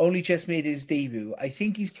only just made his debut. I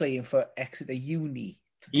think he's playing for Exeter Uni.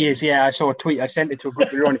 Today. He is, yeah. I saw a tweet. I sent it to a group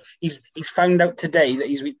earlier on. He's found out today that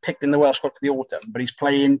he's picked in the Welsh squad for the autumn, but he's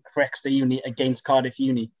playing for Exeter Uni against Cardiff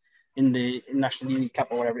Uni in the National Uni Cup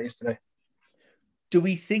or whatever it is today. Do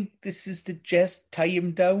we think this is to just tie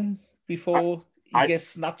him down before he gets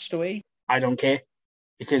snatched away? I don't care,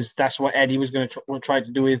 because that's what Eddie was going to try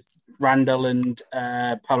to do with Randall and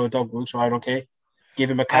Paolo Dogbu, so I don't care. Give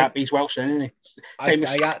him a cap. He's Welsh, isn't he?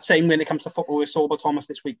 Same when it comes to football with Sorba Thomas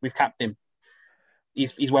this week. We've capped him.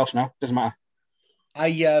 He's Welsh now. Doesn't matter. I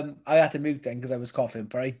had to mute then because I was coughing,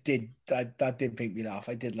 but that did make me laugh.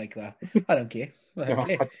 I did like that. I don't care.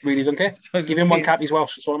 I really don't care. Give him one cap. He's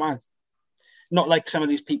Welsh. That's all it matters. Not like some of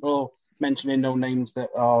these people mentioning no names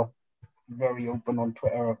that are very open on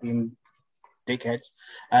Twitter of being dickheads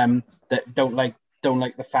that don't like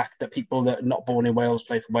the fact that people that are not born in Wales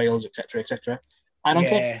play for Wales, etc., etc. I don't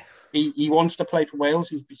care. He wants to play for Wales.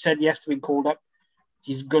 He's said yes to being called up.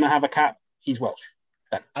 He's going to have a cap. He's Welsh.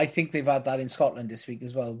 Done. I think they've had that in Scotland this week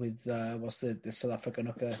as well with what's the South African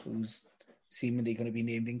hooker who's seemingly going to be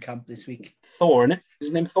named in camp this week. Thor, isn't it? Is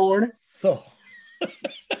his name Thor, isn't it? Thor.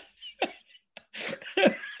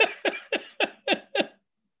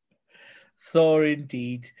 Thor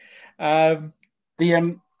indeed. It's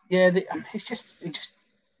just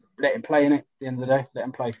let him play in it. At the end of the day, let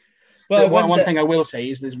him play. Well, one thing I will say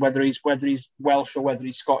is whether he's Welsh or whether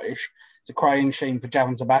he's Scottish, it's a crying shame for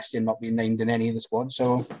Javan Sebastian not being named in any of the squad.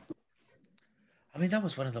 So, I mean, that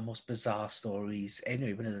was one of the most bizarre stories.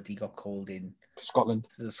 Anyway, when he got called in Scotland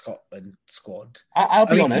to the Scotland squad. I'll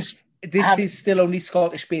be honest. This is still only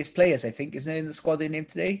Scottish-based players, I think, isn't it, in the squad they named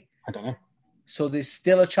today? I don't know. So there's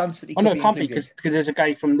still a chance that he could no, be it can't be included. because there's a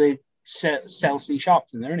guy from the Chelsea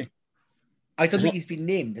Sharks in there, isn't he? I don't think he's been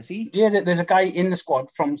named, is he? Yeah, there's a guy in the squad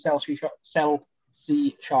from Chelsea Sharks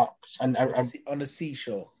and on a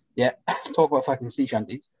seashore. Yeah, talk about fucking sea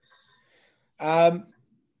shanties. Yeah,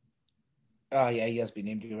 he has been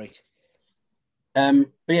named. You're right. But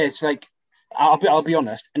yeah, it's like I'll be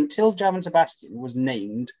honest. Until Javan Sebastian was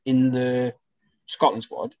named in the Scotland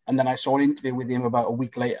squad, and then I saw an interview with him about a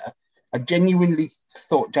week later, I genuinely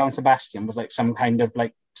thought Javan Sebastian was like some kind of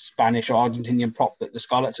like Spanish or Argentinian prop that the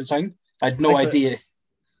Scarlets had signed. I had no idea.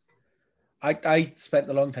 I spent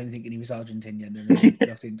a long time thinking he was Argentinian, and then I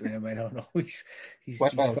looked into him. I don't know. He's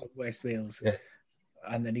from West Wales, yeah.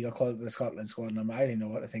 And then he got called to the Scotland squad, and I don't know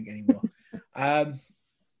what to think anymore.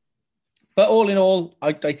 But all in all,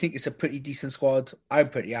 I think it's a pretty decent squad. I'm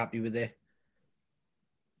pretty happy with it.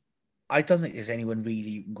 I don't think there's anyone really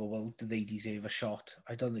you can go, well, do they deserve a shot?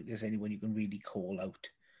 I don't think there's anyone you can really call out.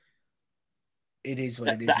 It is what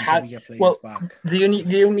it is until we get players back.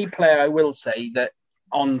 The only player I will say that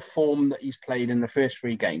on form that he's played in the first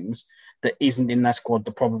 3 games that isn't in that squad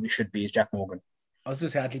that probably should be is Jack Morgan. I was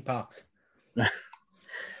just Hadley Parks.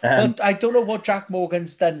 But I don't know what Jack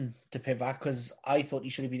Morgan's done to pivot because I thought he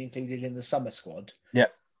should have been included in the summer squad. Yeah.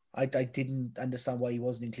 I didn't understand why he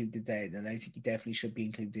wasn't included then, and I think he definitely should be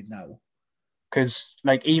included now. Because,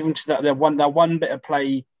 like, even to that one bit of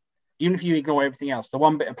play, even if you ignore everything else, the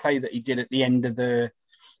one bit of play that he did at the end of the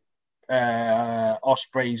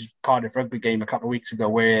Ospreys Cardiff rugby game a couple of weeks ago,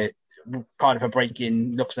 where Cardiff are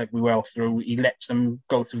breaking, looks like we well through, he lets them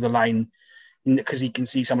go through the line because he can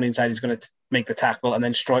see someone inside who's going to make the tackle, and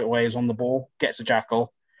then straight away is on the ball, gets a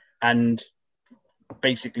jackal, and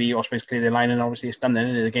basically Ospreys clear their line, and obviously it's done then,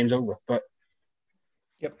 and the game's over. But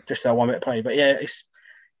just that one bit of play. But yeah,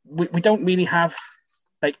 we don't really have,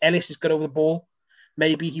 like, Ellis is good over the ball.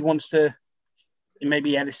 Maybe Ellis is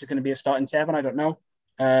going to be a starting 7. I don't know.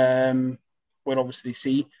 We'll obviously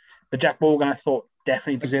see. But Jack Morgan, I thought,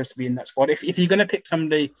 definitely deserves to be in that squad. If you're going to pick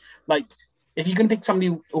somebody,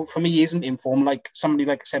 who for me isn't in form, like somebody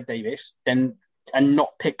like Seb Davis, then and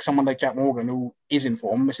not pick someone like Jack Morgan who is in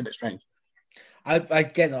form, it's a bit strange. I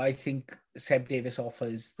think Seb Davis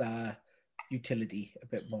offers the utility a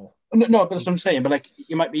bit more. No, that's what I'm saying. But like,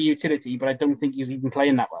 he might be utility, but I don't think he's even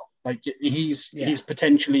playing that well. Like, he's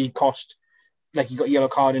potentially cost. Like, he got a yellow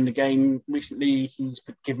card in the game recently. He's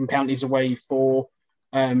given penalties away for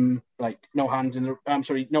like no arms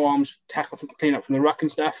tackle for clean up from the ruck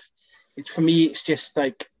and stuff. For me, it's just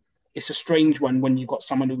like, it's a strange one when you've got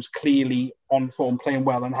someone who's clearly on form, playing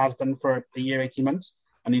well, and has done for a year, 18 months,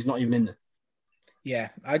 and he's not even in there. Yeah,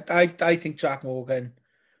 I think Jack Morgan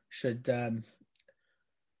should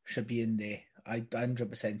be in there. I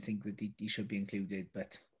 100% think that he should be included,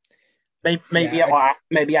 but maybe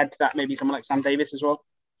add to that maybe someone like Sam Davis as well.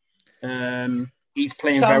 He's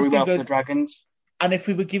playing very well for the Dragons. And if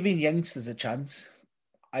we were giving youngsters a chance,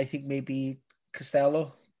 I think maybe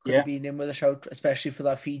Costello could have been in with a shout, especially for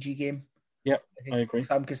that Fiji game. Yeah, I agree.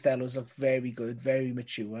 Sam Costello's looked very good, very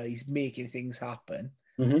mature. He's making things happen.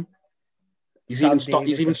 Mm-hmm. He's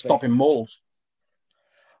even stopping mauls.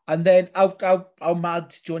 And then how mad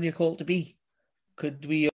do you want your call to be? Could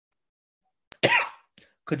we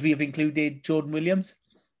have included Jordan Williams?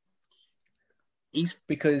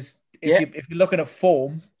 Because if you're looking at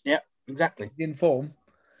form, exactly, in form.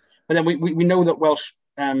 But then we know that Welsh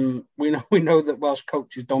we know that Welsh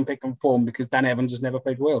coaches don't pick on form because Dan Evans has never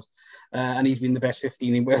played for Wales, and he's been the best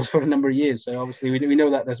 15 in Wales for a number of years. So obviously we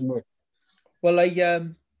know that doesn't work. Well,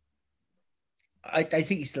 I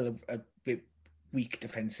think he's still a bit weak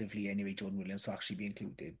defensively anyway, Jordan Williams, to actually be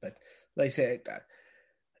included. But like I said,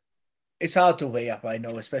 it's hard to weigh up, I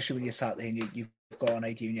know, especially when you start there and you've got an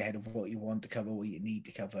idea in your head of what you want to cover, what you need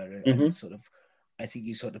to cover, and Mhm. sort of, I think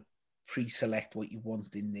you sort of pre-select what you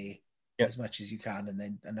want in there as much as you can, and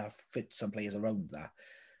then have fit some players around that.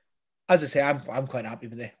 As I say, I'm quite happy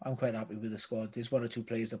with it. I'm quite happy with the squad. There's one or two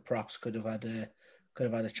players that perhaps could have had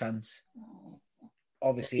a chance.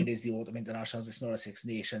 Obviously, it is the autumn internationals. It's not a Six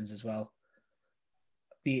Nations as well.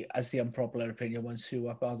 As the unpopular opinion ones who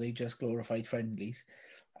are they just glorified friendlies?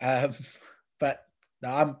 But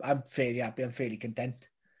no, I'm fairly happy. I'm fairly content.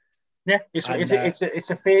 Yeah, it's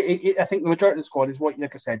a fair. I think the majority of the squad is what,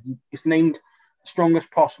 like I said, it's named strongest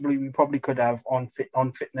possibly we probably could have on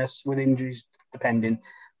fitness with injuries depending,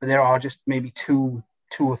 but there are just maybe two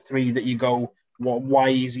or three that you go, why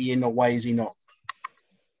is he in or why is he not?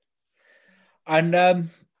 And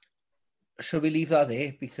should we leave that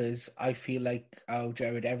there? Because I feel like how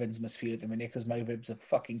Jared Evans must feel at the minute because my ribs are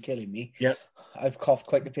fucking killing me. Yep. I've coughed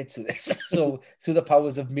quite a bit through this. So through the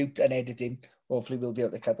powers of mute and editing, hopefully we'll be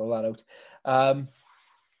able to cut all that out.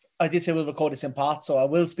 I did say we'll record this in parts, so I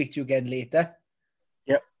will speak to you again later.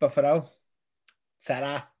 Yep. But for now,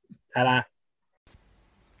 ta-ra. Ta-da.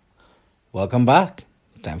 Welcome back.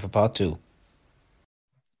 Time for part 2.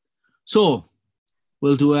 So,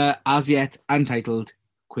 we'll do a as yet untitled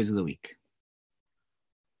quiz of the week.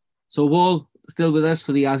 So, Wall, still with us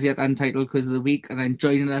for the as yet untitled quiz of the week, and then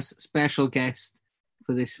joining us, special guest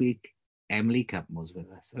for this week, Emily Cupmore's with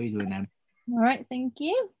us. How are you doing, Em? All right, thank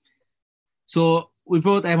you. So, we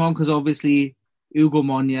brought Em on because obviously Hugo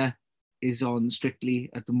Monya is on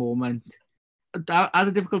Strictly at the moment. I had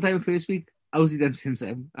a difficult time the first week. How's he done since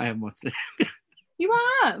then? I haven't watched it. You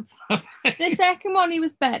have. The second one, he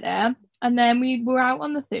was better, and then we were out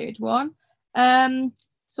on the third one.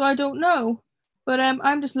 So I don't know, but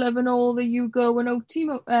I'm just loving all the Hugo and OT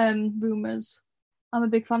rumours. I'm a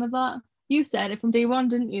big fan of that. You said it from day one,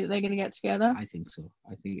 didn't you? That they're going to get together. I think so.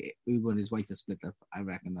 I think Hugo and his wife are split up. I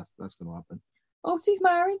reckon that's going to happen. OT's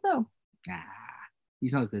married though.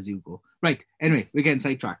 He's not as Hugo. Right. Anyway, we're getting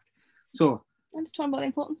sidetracked. So I'm just talking about the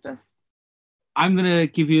important stuff. I'm going to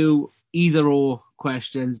give you either or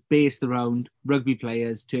questions based around rugby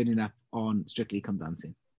players turning up on Strictly Come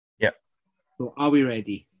Dancing. Yep. So are we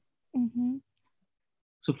ready? Mm-hmm.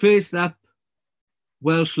 So first up,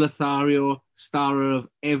 Welsh Lothario, star of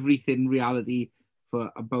Everything reality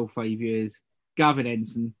for about 5 years, Gavin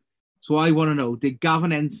Ensign. So I want to know, did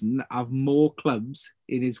Gavin Ensign have more clubs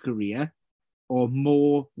in his career or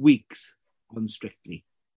more weeks on Strictly?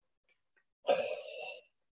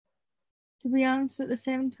 Did we answer at the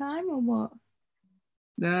same time or what?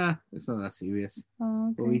 Nah, it's not that serious.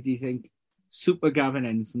 Oh, okay. But do you think Super Gavin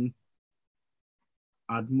Ensign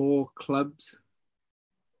had more clubs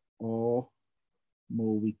or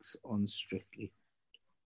more weeks on Strictly?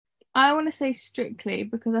 I want to say Strictly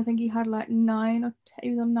because I think he had like 9 or 10. He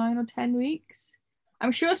was on 9 or 10 weeks.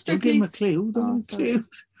 I'm sure Strictly. Don't give him a clue. Don't give him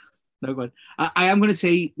clues. No, go on. I am going to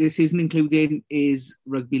say this isn't including his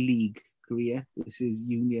rugby league career. This is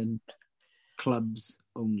union clubs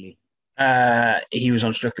only. He was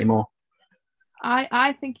on Strictly more.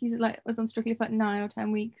 I think he's was on Strictly for like 9 or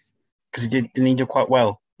 10 weeks. Because didn't he do quite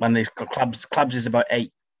well when these clubs is about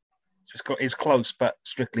 8. So it's close, but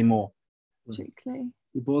Strictly more. Strictly.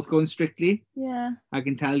 You're both going Strictly? Yeah. I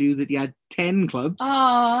can tell you that he had 10 clubs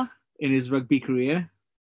in his rugby career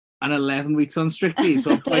and 11 weeks on Strictly.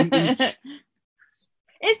 So a point each.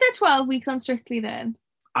 Is there 12 weeks on Strictly then?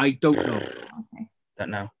 I don't know. Okay.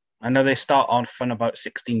 Don't know. I know they start off on about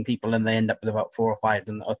 16 people and they end up with about 4 or 5,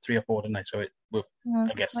 or 3 or 4, don't they? So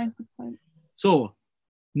I guess. Point. So,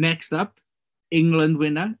 next up, England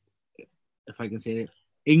winner, if I can say it,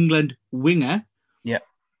 England winger. Yeah.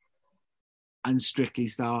 And Strictly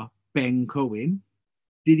star Ben Cohen.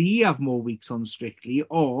 Did he have more weeks on Strictly,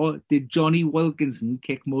 or did Johnny Wilkinson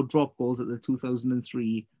kick more drop goals at the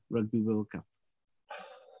 2003 Rugby World Cup?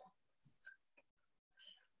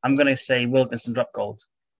 I'm going to say Wilkinson drop goals.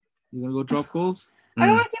 You're going to go drop goals? I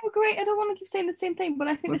don't want to keep saying the same thing, but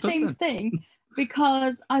I think the same thing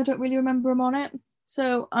because I don't really remember him on it.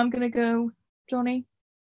 So I'm going to go Johnny.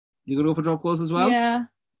 You're going to go for drop goals as well? Yeah.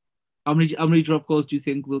 How many drop goals do you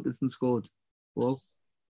think Wilkinson scored? Well,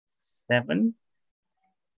 7.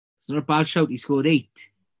 It's not a bad shout. He scored 8.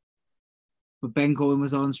 But Ben Cohen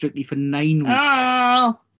was on Strictly for 9 weeks.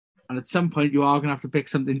 Oh. And at some point, you are going to have to pick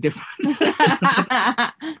something different.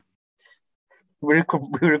 We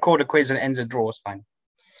record a quiz and it ends a draw. It's fine.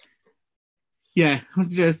 Yeah,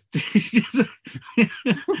 just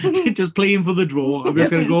playing for the draw. I'm just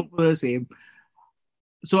going to go for the same.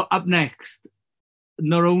 So up next,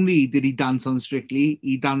 not only did he dance on Strictly,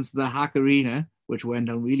 he danced the Hack Arena, which went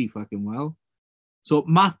down really fucking well. So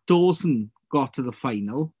Matt Dawson got to the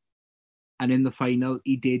final, And in the final,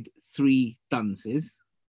 he did 3 dances.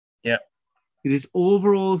 Yeah. His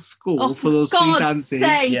overall score for those 3 God's dances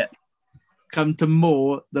sake. Yeah. come to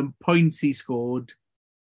more than points he scored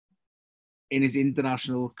in his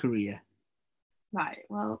international career. Right,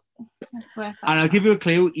 well, let's work that And I'll out. give you a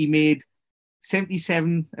clue. He made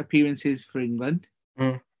 77 appearances for England.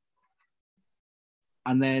 Mm.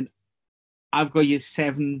 And then I've got you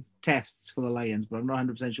 7 tests for the Lions, but I'm not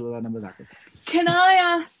 100% sure what that number's at. Can I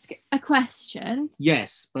ask a question?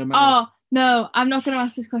 Yes, but Oh, no, I'm not going to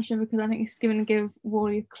ask this question because I think it's going to give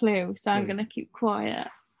Wally a clue, so I'm Right. going to keep quiet.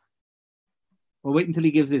 Well, wait until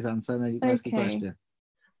he gives his answer and then you can ask a Okay. question.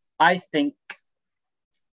 I think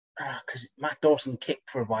because Matt Dawson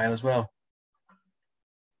kicked for a while as well.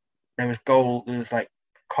 There was like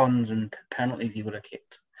cons and penalties he would have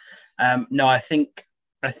kicked. No, I think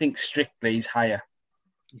Strictly's higher.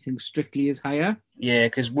 You think Strictly is higher? Yeah,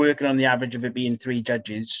 because working on the average of it being 4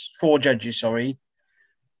 judges,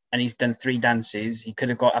 and he's done 3 dances, he could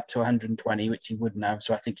have got up to 120, which he wouldn't have.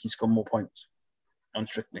 So I think he's got more points on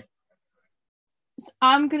Strictly. So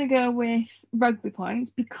I'm going to go with rugby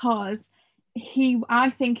points because I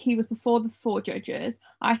think he was before the 4 judges.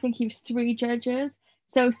 I think he was 3 judges.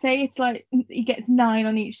 So say it's like he gets 9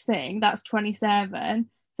 on each thing. That's 27.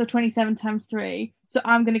 So 27 times 3. So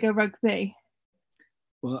I'm going to go rugby.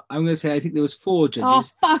 Well, I'm going to say I think there was 4 Oh,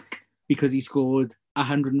 judges fuck. because he scored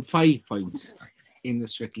 105 points in the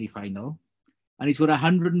Strictly final. And he's got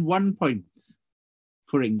 101 points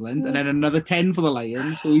for England and then another 10 for the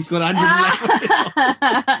Lions. So he's got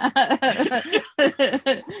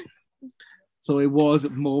 111. So it was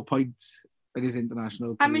more points in his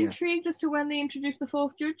international I'm career. intrigued as to when they introduced the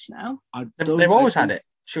 4th judge now. They've always had it,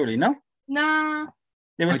 surely, no? Nah.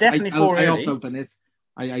 There was definitely 4 I early. opt out on this.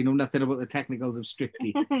 I know nothing about the technicals of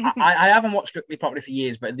Strictly. I haven't watched Strictly properly for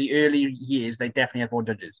years, but the early years, they definitely had 4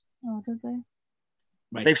 judges. Oh, did they?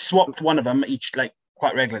 Right. They've swapped one of them each, like,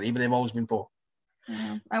 quite regularly, but they've always been 4.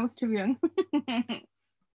 Oh, I was too young.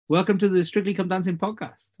 Welcome to the Strictly Come Dancing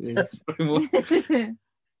podcast. It's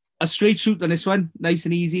a straight shoot on this one, nice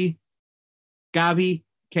and easy. Gabby,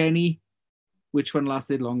 Kenny, which one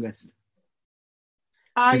lasted longest?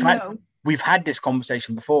 I We've know. We've had this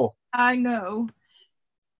conversation before. I know.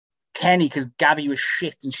 Kenny, because Gabby was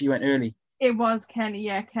shit and she went early. It was Kenny.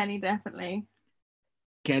 Yeah, Kenny, definitely.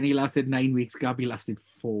 Kenny lasted 9 weeks, Gabby lasted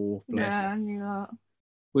 4. Yeah, I knew that.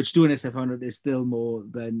 Which doing this, I found out there's still 2 more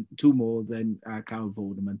than Carl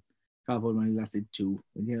Vorderman. Carl Vorderman lasted 2.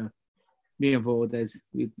 And, you know, me and Vorders,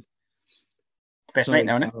 Best mate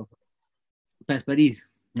now, isn't it? Best buddies.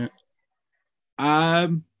 Yeah.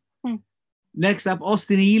 Next up,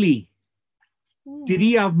 Austin Healy. Did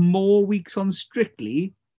he have more weeks on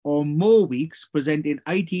Strictly or more weeks presenting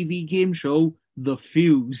ITV game show The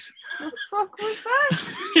Fuse? What the fuck was that?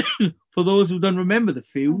 For those who don't remember The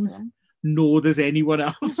Fuse, Okay. nor does anyone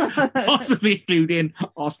else, possibly including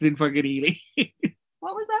Austin fucking Healy.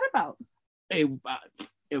 What was that about?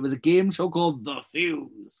 It was a game show called The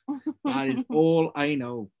Fuse. That is all I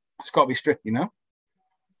know. It's got to be Strictly, no?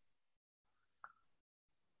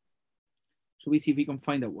 Shall we see if we can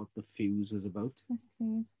find out what The Fuse was about?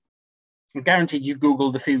 I'm guaranteed you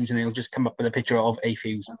Google the fuse and it'll just come up with a picture of a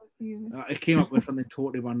fuse. It came up with something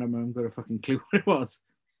totally random. I haven't got a fucking clue what it was.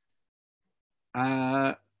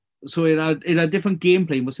 So it had different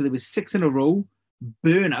gameplay. So there was 6 in a row.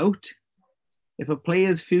 Burnout. If a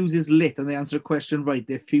player's fuse is lit and they answer a question right,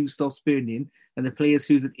 their fuse stops burning, and the player's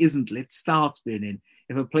fuse that isn't lit starts burning.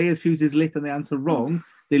 If a player's fuse is lit and they answer wrong,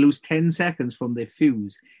 they lose 10 seconds from their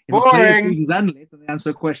fuse. If a player's fuse is unlit and they answer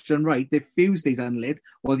a question right, their fuse stays unlit,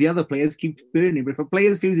 or the other players keep burning. But if a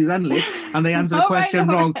player's fuse is unlit and they answer a question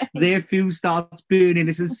wrong, their fuse starts burning.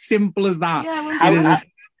 It's as simple as that. Yeah,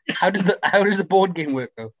 How does the board game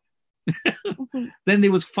work though? Then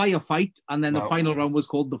there was Firefight, and then the final round was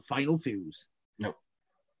called the Final Fuse. No.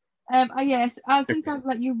 Yes, since I've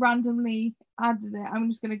let you randomly added it, I'm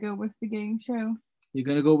just going to go with the game show. You're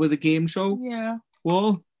going to go with the game show? Yeah.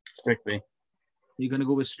 Well, Strictly. You're going to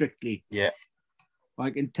go with Strictly? Yeah.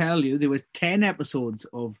 I can tell you there was 10 episodes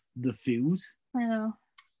of The Fuse. I know.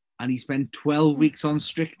 And he spent 12 weeks on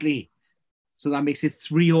Strictly. So that makes it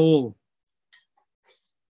 3-all.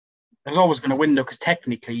 I was always going to win though, because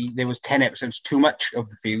technically there was 10 episodes too much of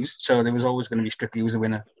The Fuse, so there was always going to be Strictly was a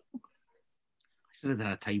winner. I should have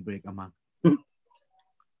done a tiebreaker,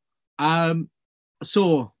 man.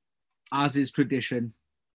 So, as is tradition,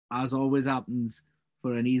 as always happens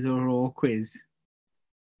for an either or quiz,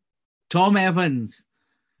 Tom Evans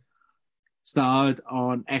starred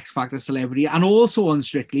on X Factor Celebrity and also on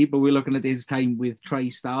Strictly, but we're looking at his time with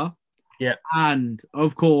TriStar. Yeah. And,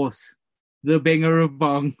 of course, the binger of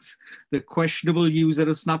bongs, the questionable user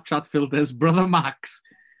of Snapchat filters, Brother Max.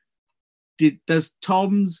 Does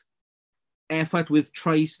Tom's effort with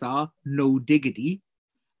TriStar, No Diggity,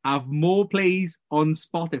 have more plays on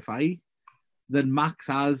Spotify than Max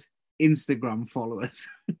has Instagram followers?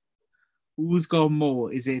 Who's got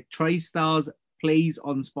more? Is it TriStar's plays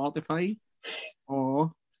on Spotify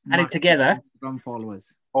or Add it together? Instagram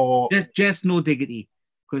followers? Or just No Diggity,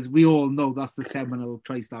 because we all know that's the seminal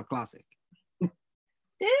TriStar classic.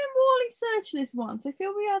 Didn't Wally search this once? I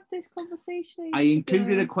feel we had this conversation. I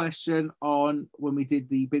included a question on when we did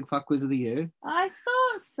the Big Fat Quiz of the Year. I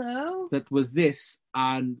thought so. That was this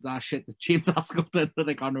and that shit that James Haskell did that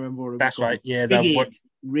I can't remember what it was that's called. right. Yeah,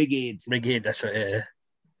 Rig-Aid. That's right. Yeah.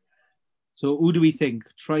 So who do we think?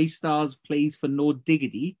 TriStars plays for No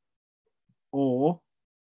Diggity or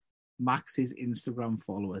Max's Instagram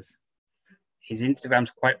followers? His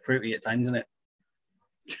Instagram's quite fruity at times, isn't it?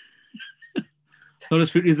 Not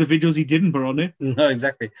as fruity as the videos he didn't put on it. No,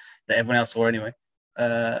 exactly. That everyone else saw anyway.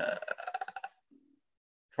 TriStar.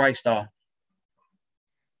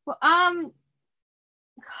 Well, I'm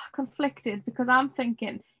conflicted because I'm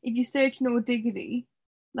thinking if you search No Diggity,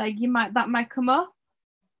 like that might come up.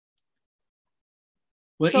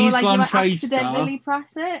 Well, so he's like gone you might TriStar, accidentally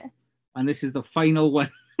press it. and this is the final one.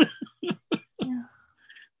 Yeah.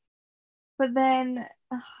 But then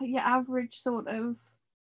your average sort of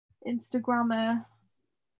Instagrammer,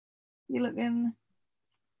 you're looking.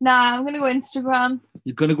 Nah, I'm gonna go Instagram.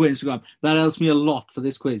 You're gonna go Instagram. That helps me a lot for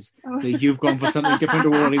this quiz. That you've gone for something different to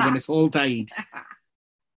Wally when it's all died.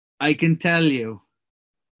 I can tell you,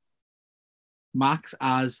 Max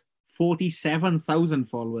has 47,000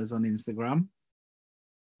 followers on Instagram,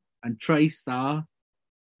 and TriStar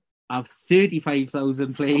have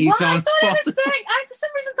 35,000 plays What? on I thought it was Spotify. I for some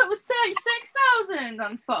reason thought it was 36,000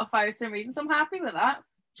 on Spotify for some reason. So I'm happy with that.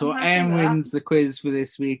 So I'm happy Em with that. wins the quiz for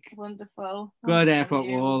this week. Wonderful. Good effort,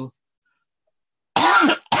 Wall.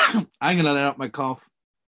 I'm gonna let out my cough.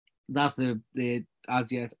 That's the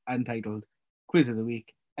as yet untitled quiz of the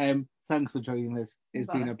week. Thanks for joining us. It's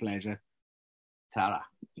been a pleasure. Ta-ra.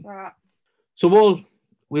 Right. So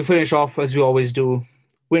we'll finish off as we always do.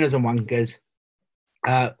 Winners and wankers.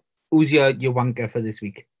 Who's your wanker for this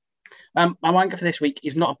week? My wanker for this week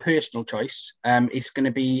is not a personal choice. It's going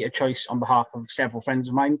to be a choice on behalf of several friends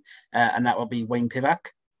of mine, and that will be Wayne Pivac.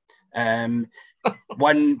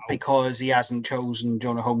 One, because he hasn't chosen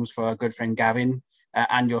Jonah Holmes for our good friend Gavin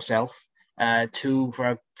and yourself. Two,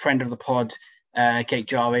 for a friend of the pod, Kate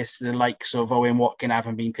Jarvis. The likes of Owen Watkin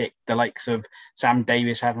haven't been picked. The likes of Sam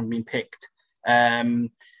Davis haven't been picked.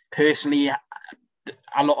 Personally,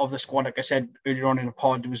 a lot of the squad, like I said earlier on in the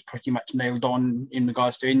pod, was pretty much nailed on in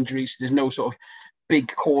regards to injuries. There's no sort of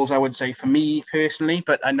big calls, I would say, for me personally,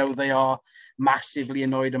 but I know they are massively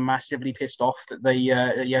annoyed and massively pissed off that he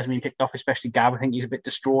hasn't been picked off, especially Gav. I think he's a bit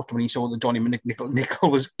distraught when he saw that Johnny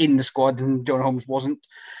Nicol was in the squad and Jonah Holmes wasn't.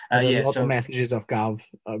 A lot of messages of Gav.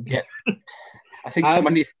 Yeah. I think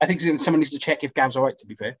someone needs to check if Gav's all right, to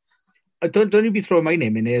be fair. Don't you be throwing my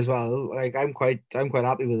name in there as well. Like I'm quite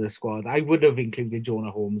happy with the squad. I would have included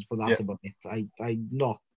Jonah Holmes, but that's about it. I'm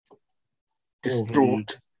not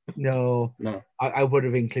distraught. No. I would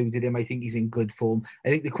have included him. I think he's in good form. I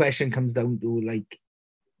think the question comes down to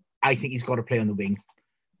I think he's got to play on the wing.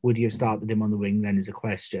 Would you have started him on the wing? Then is a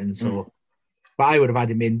question. So, but I would have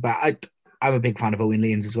had him in. But I'm a big fan of Owen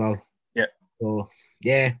Lanes as well. Yeah. So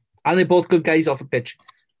yeah, and they're both good guys off the pitch.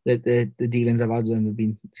 The dealings I've had with them have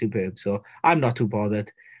been superb, so I'm not too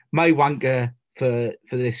bothered. My wanker for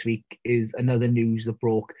this week is another news that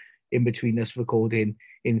broke in between us recording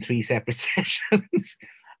in 3 separate sessions,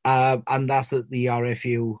 and that's that the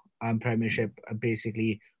RFU and Premiership are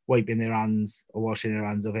basically wiping their hands or washing their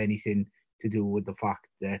hands of anything to do with the fact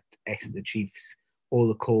that Exeter Chiefs, all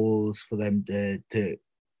the calls for them to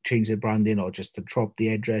change their branding or just to drop the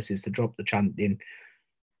addresses, to drop the chanting,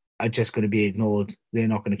 are just going to be ignored. They're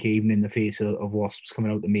not going to care, even in the face of Wasps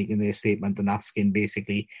coming out and making their statement and asking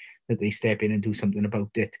basically that they step in and do something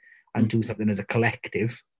about it and do something as a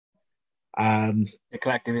collective. The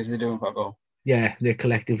collective is they're doing fuck all. Yeah, they're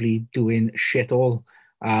collectively doing shit all.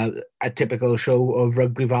 A typical show of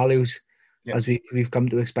rugby values, as we've come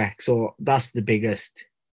to expect. So that's the biggest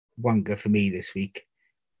wanker for me this week.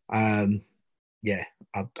 It's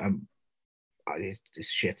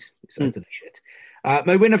shit. It's utterly shit.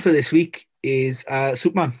 My winner for this week is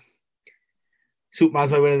Superman.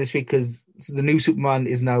 Superman's my winner this week because the new Superman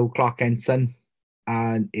is now Clark Kent's son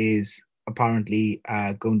and is apparently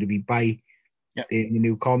going to be bi in the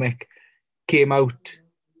new comic. Came out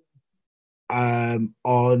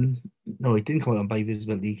it didn't come out on Bi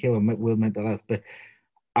Visibility. It came out on World Mental Health, but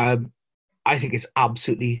I think it's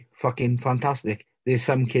absolutely fucking fantastic. There's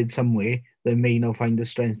some kids somewhere that may not find the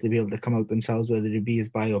strength to be able to come out themselves, whether it be as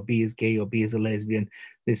bi or be as gay or be as a lesbian.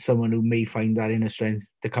 There's someone who may find that inner strength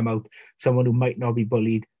to come out, someone who might not be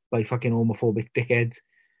bullied by fucking homophobic dickheads.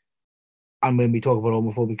 And when we talk about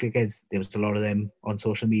homophobic dickheads, there was a lot of them on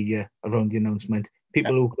social media around the announcement.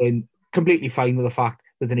 People who are completely fine with the fact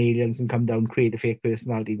that an alien can come down, create a fake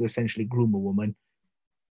personality to essentially groom a woman,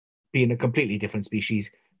 being a completely different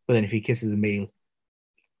species. But then if he kisses a male,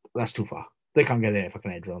 that's too far. They can't get their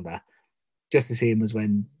fucking heads around that. Just the same as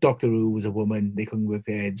when Doctor Who was a woman, they couldn't work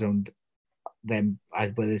their heads around them,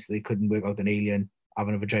 as well as they couldn't work out an alien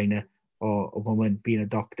having a vagina, or a woman being a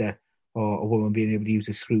doctor, or a woman being able to use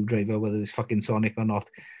a screwdriver, whether it's fucking Sonic or not.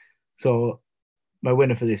 So my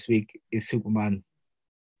winner for this week is Superman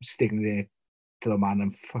sticking there to the man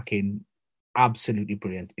and fucking absolutely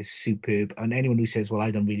brilliant. It's superb. And anyone who says, well,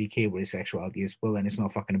 I don't really care what his sexuality is, well, then it's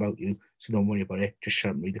not fucking about you, so don't worry about it. Just shut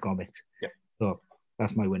up and read the comics. Yeah. So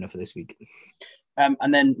that's my winner for this week.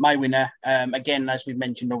 And then my winner, again, as we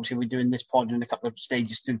mentioned, obviously we're doing this pod in a couple of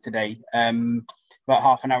stages through today. About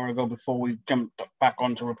half an hour ago, before we jumped back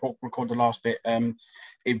on to record the last bit,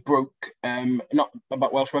 it broke, not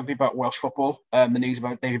about Welsh rugby, but Welsh football. The news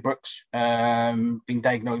about David Brooks being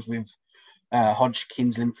diagnosed with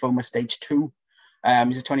Hodgkin's lymphoma stage 2.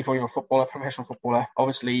 He's a 24-year-old footballer, professional footballer.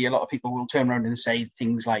 Obviously, a lot of people will turn around and say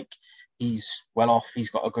things like he's well off,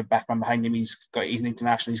 he's got a good background behind him, he's an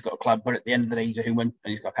international, he's got a club, but at the end of the day, he's a human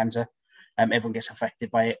and he's got cancer. Everyone gets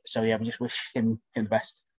affected by it. So yeah, we just wish him the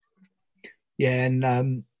best. Yeah,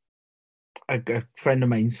 and a friend of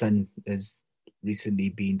mine's son has recently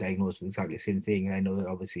been diagnosed with exactly the same thing, and I know that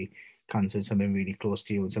obviously cancer is something really close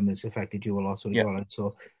to you and something that's affected you a lot as well. And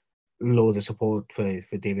so loads of support for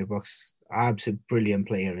David Brooks. Absolute brilliant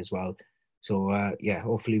player as well. So yeah,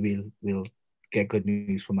 hopefully we'll get good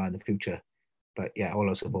news from that in the future. But yeah, all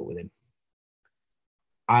our support with him.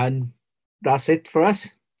 And that's it for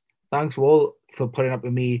us. Thanks all for putting up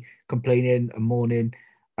with me complaining and moaning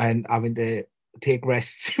and having to take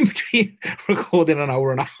rests in between recording an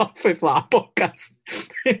hour and a half of that podcast.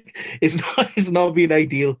 It's not been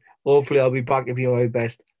ideal. Hopefully I'll be back if you're my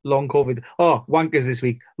best. Long COVID. Oh, wankers this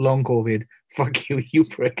week. Long COVID. Fuck you, you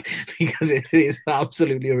prick. Because it is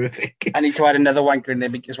absolutely horrific. I need to add another wanker in there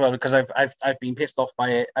as well, because I've been pissed off by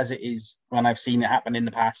it as it is when I've seen it happen in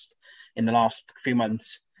the past, in the last few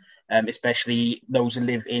months, especially those who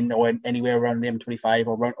live in or anywhere around the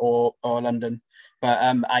M25 or London. But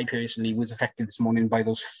I personally was affected this morning by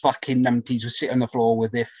those fucking numpties who sit on the floor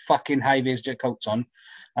with their fucking high-vis jet coats on.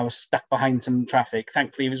 I was stuck behind some traffic.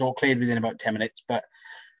 Thankfully, it was all cleared within about 10 minutes. But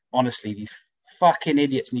honestly, these fucking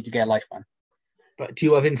idiots need to get a life, man. But do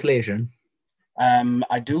you have insulation?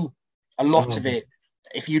 I do. A lot of it.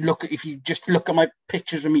 If you just look at my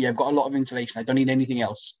pictures of me, I've got a lot of insulation. I don't need anything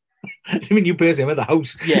else. I mean, you personally, I'm at the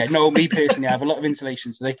house. Yeah, no, me personally, I have a lot of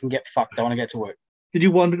insulation so they can get fucked. I want to get to work. Did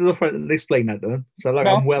you wander to the front and explain that to them? So like,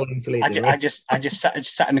 no, I'm well insulated. I just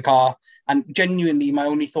sat in the car, and genuinely, my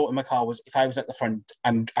only thought in my car was, if I was at the front,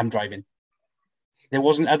 I'm driving. There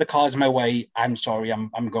wasn't other cars in my way. I'm sorry,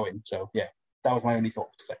 I'm going. So yeah, that was my only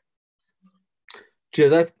thought today.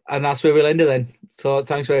 Cheers, and that's where we'll end it then. So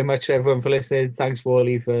thanks very much, everyone, for listening. Thanks,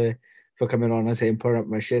 Wally, for coming on and saying put up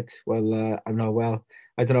my shit. Well, I'm not well.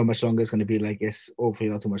 I don't know how much longer it's going to be like this. Hopefully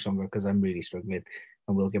not too much longer, because I'm really struggling,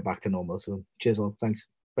 and we'll get back to normal soon. Cheers all. Thanks.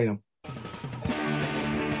 Bye now.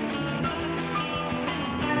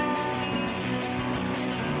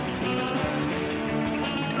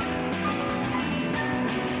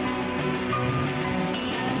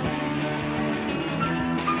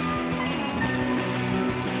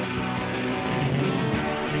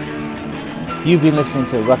 You've been listening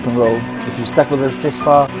to Rock and Roll. If you've stuck with us this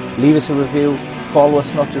far, leave us a review. Follow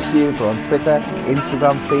us, not just you, but on Twitter,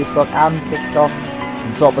 Instagram, Facebook and TikTok.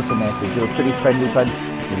 And drop us a message. You're a pretty friendly bunch.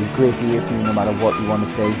 It'd be great to hear from you no matter what you want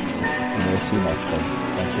to say. And we'll see you next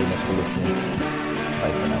time. Thanks very much for listening.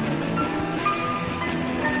 Bye for now.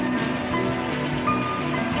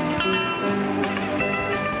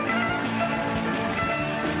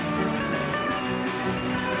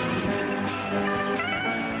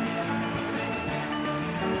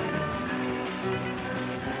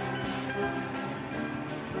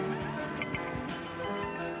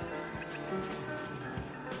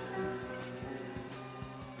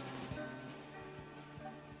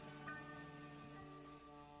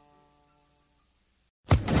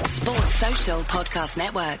 Podcast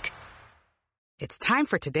Network. It's time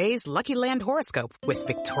for today's Lucky Land horoscope with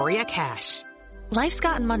Victoria Cash. Life's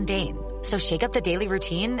gotten mundane, so shake up the daily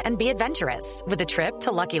routine and be adventurous with a trip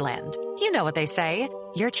to Lucky Land. You know what they say.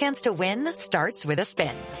 Your chance to win starts with a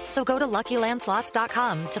spin. So go to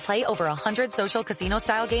LuckyLandSlots.com to play over 100 social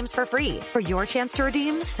casino-style games for free for your chance to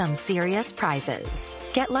redeem some serious prizes.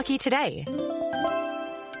 Get lucky today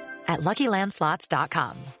at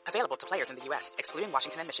LuckyLandSlots.com. Available to players in the U.S., excluding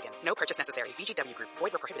Washington and Michigan. No purchase necessary. VGW Group.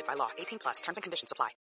 Void where prohibited by law. 18+. Terms and conditions apply.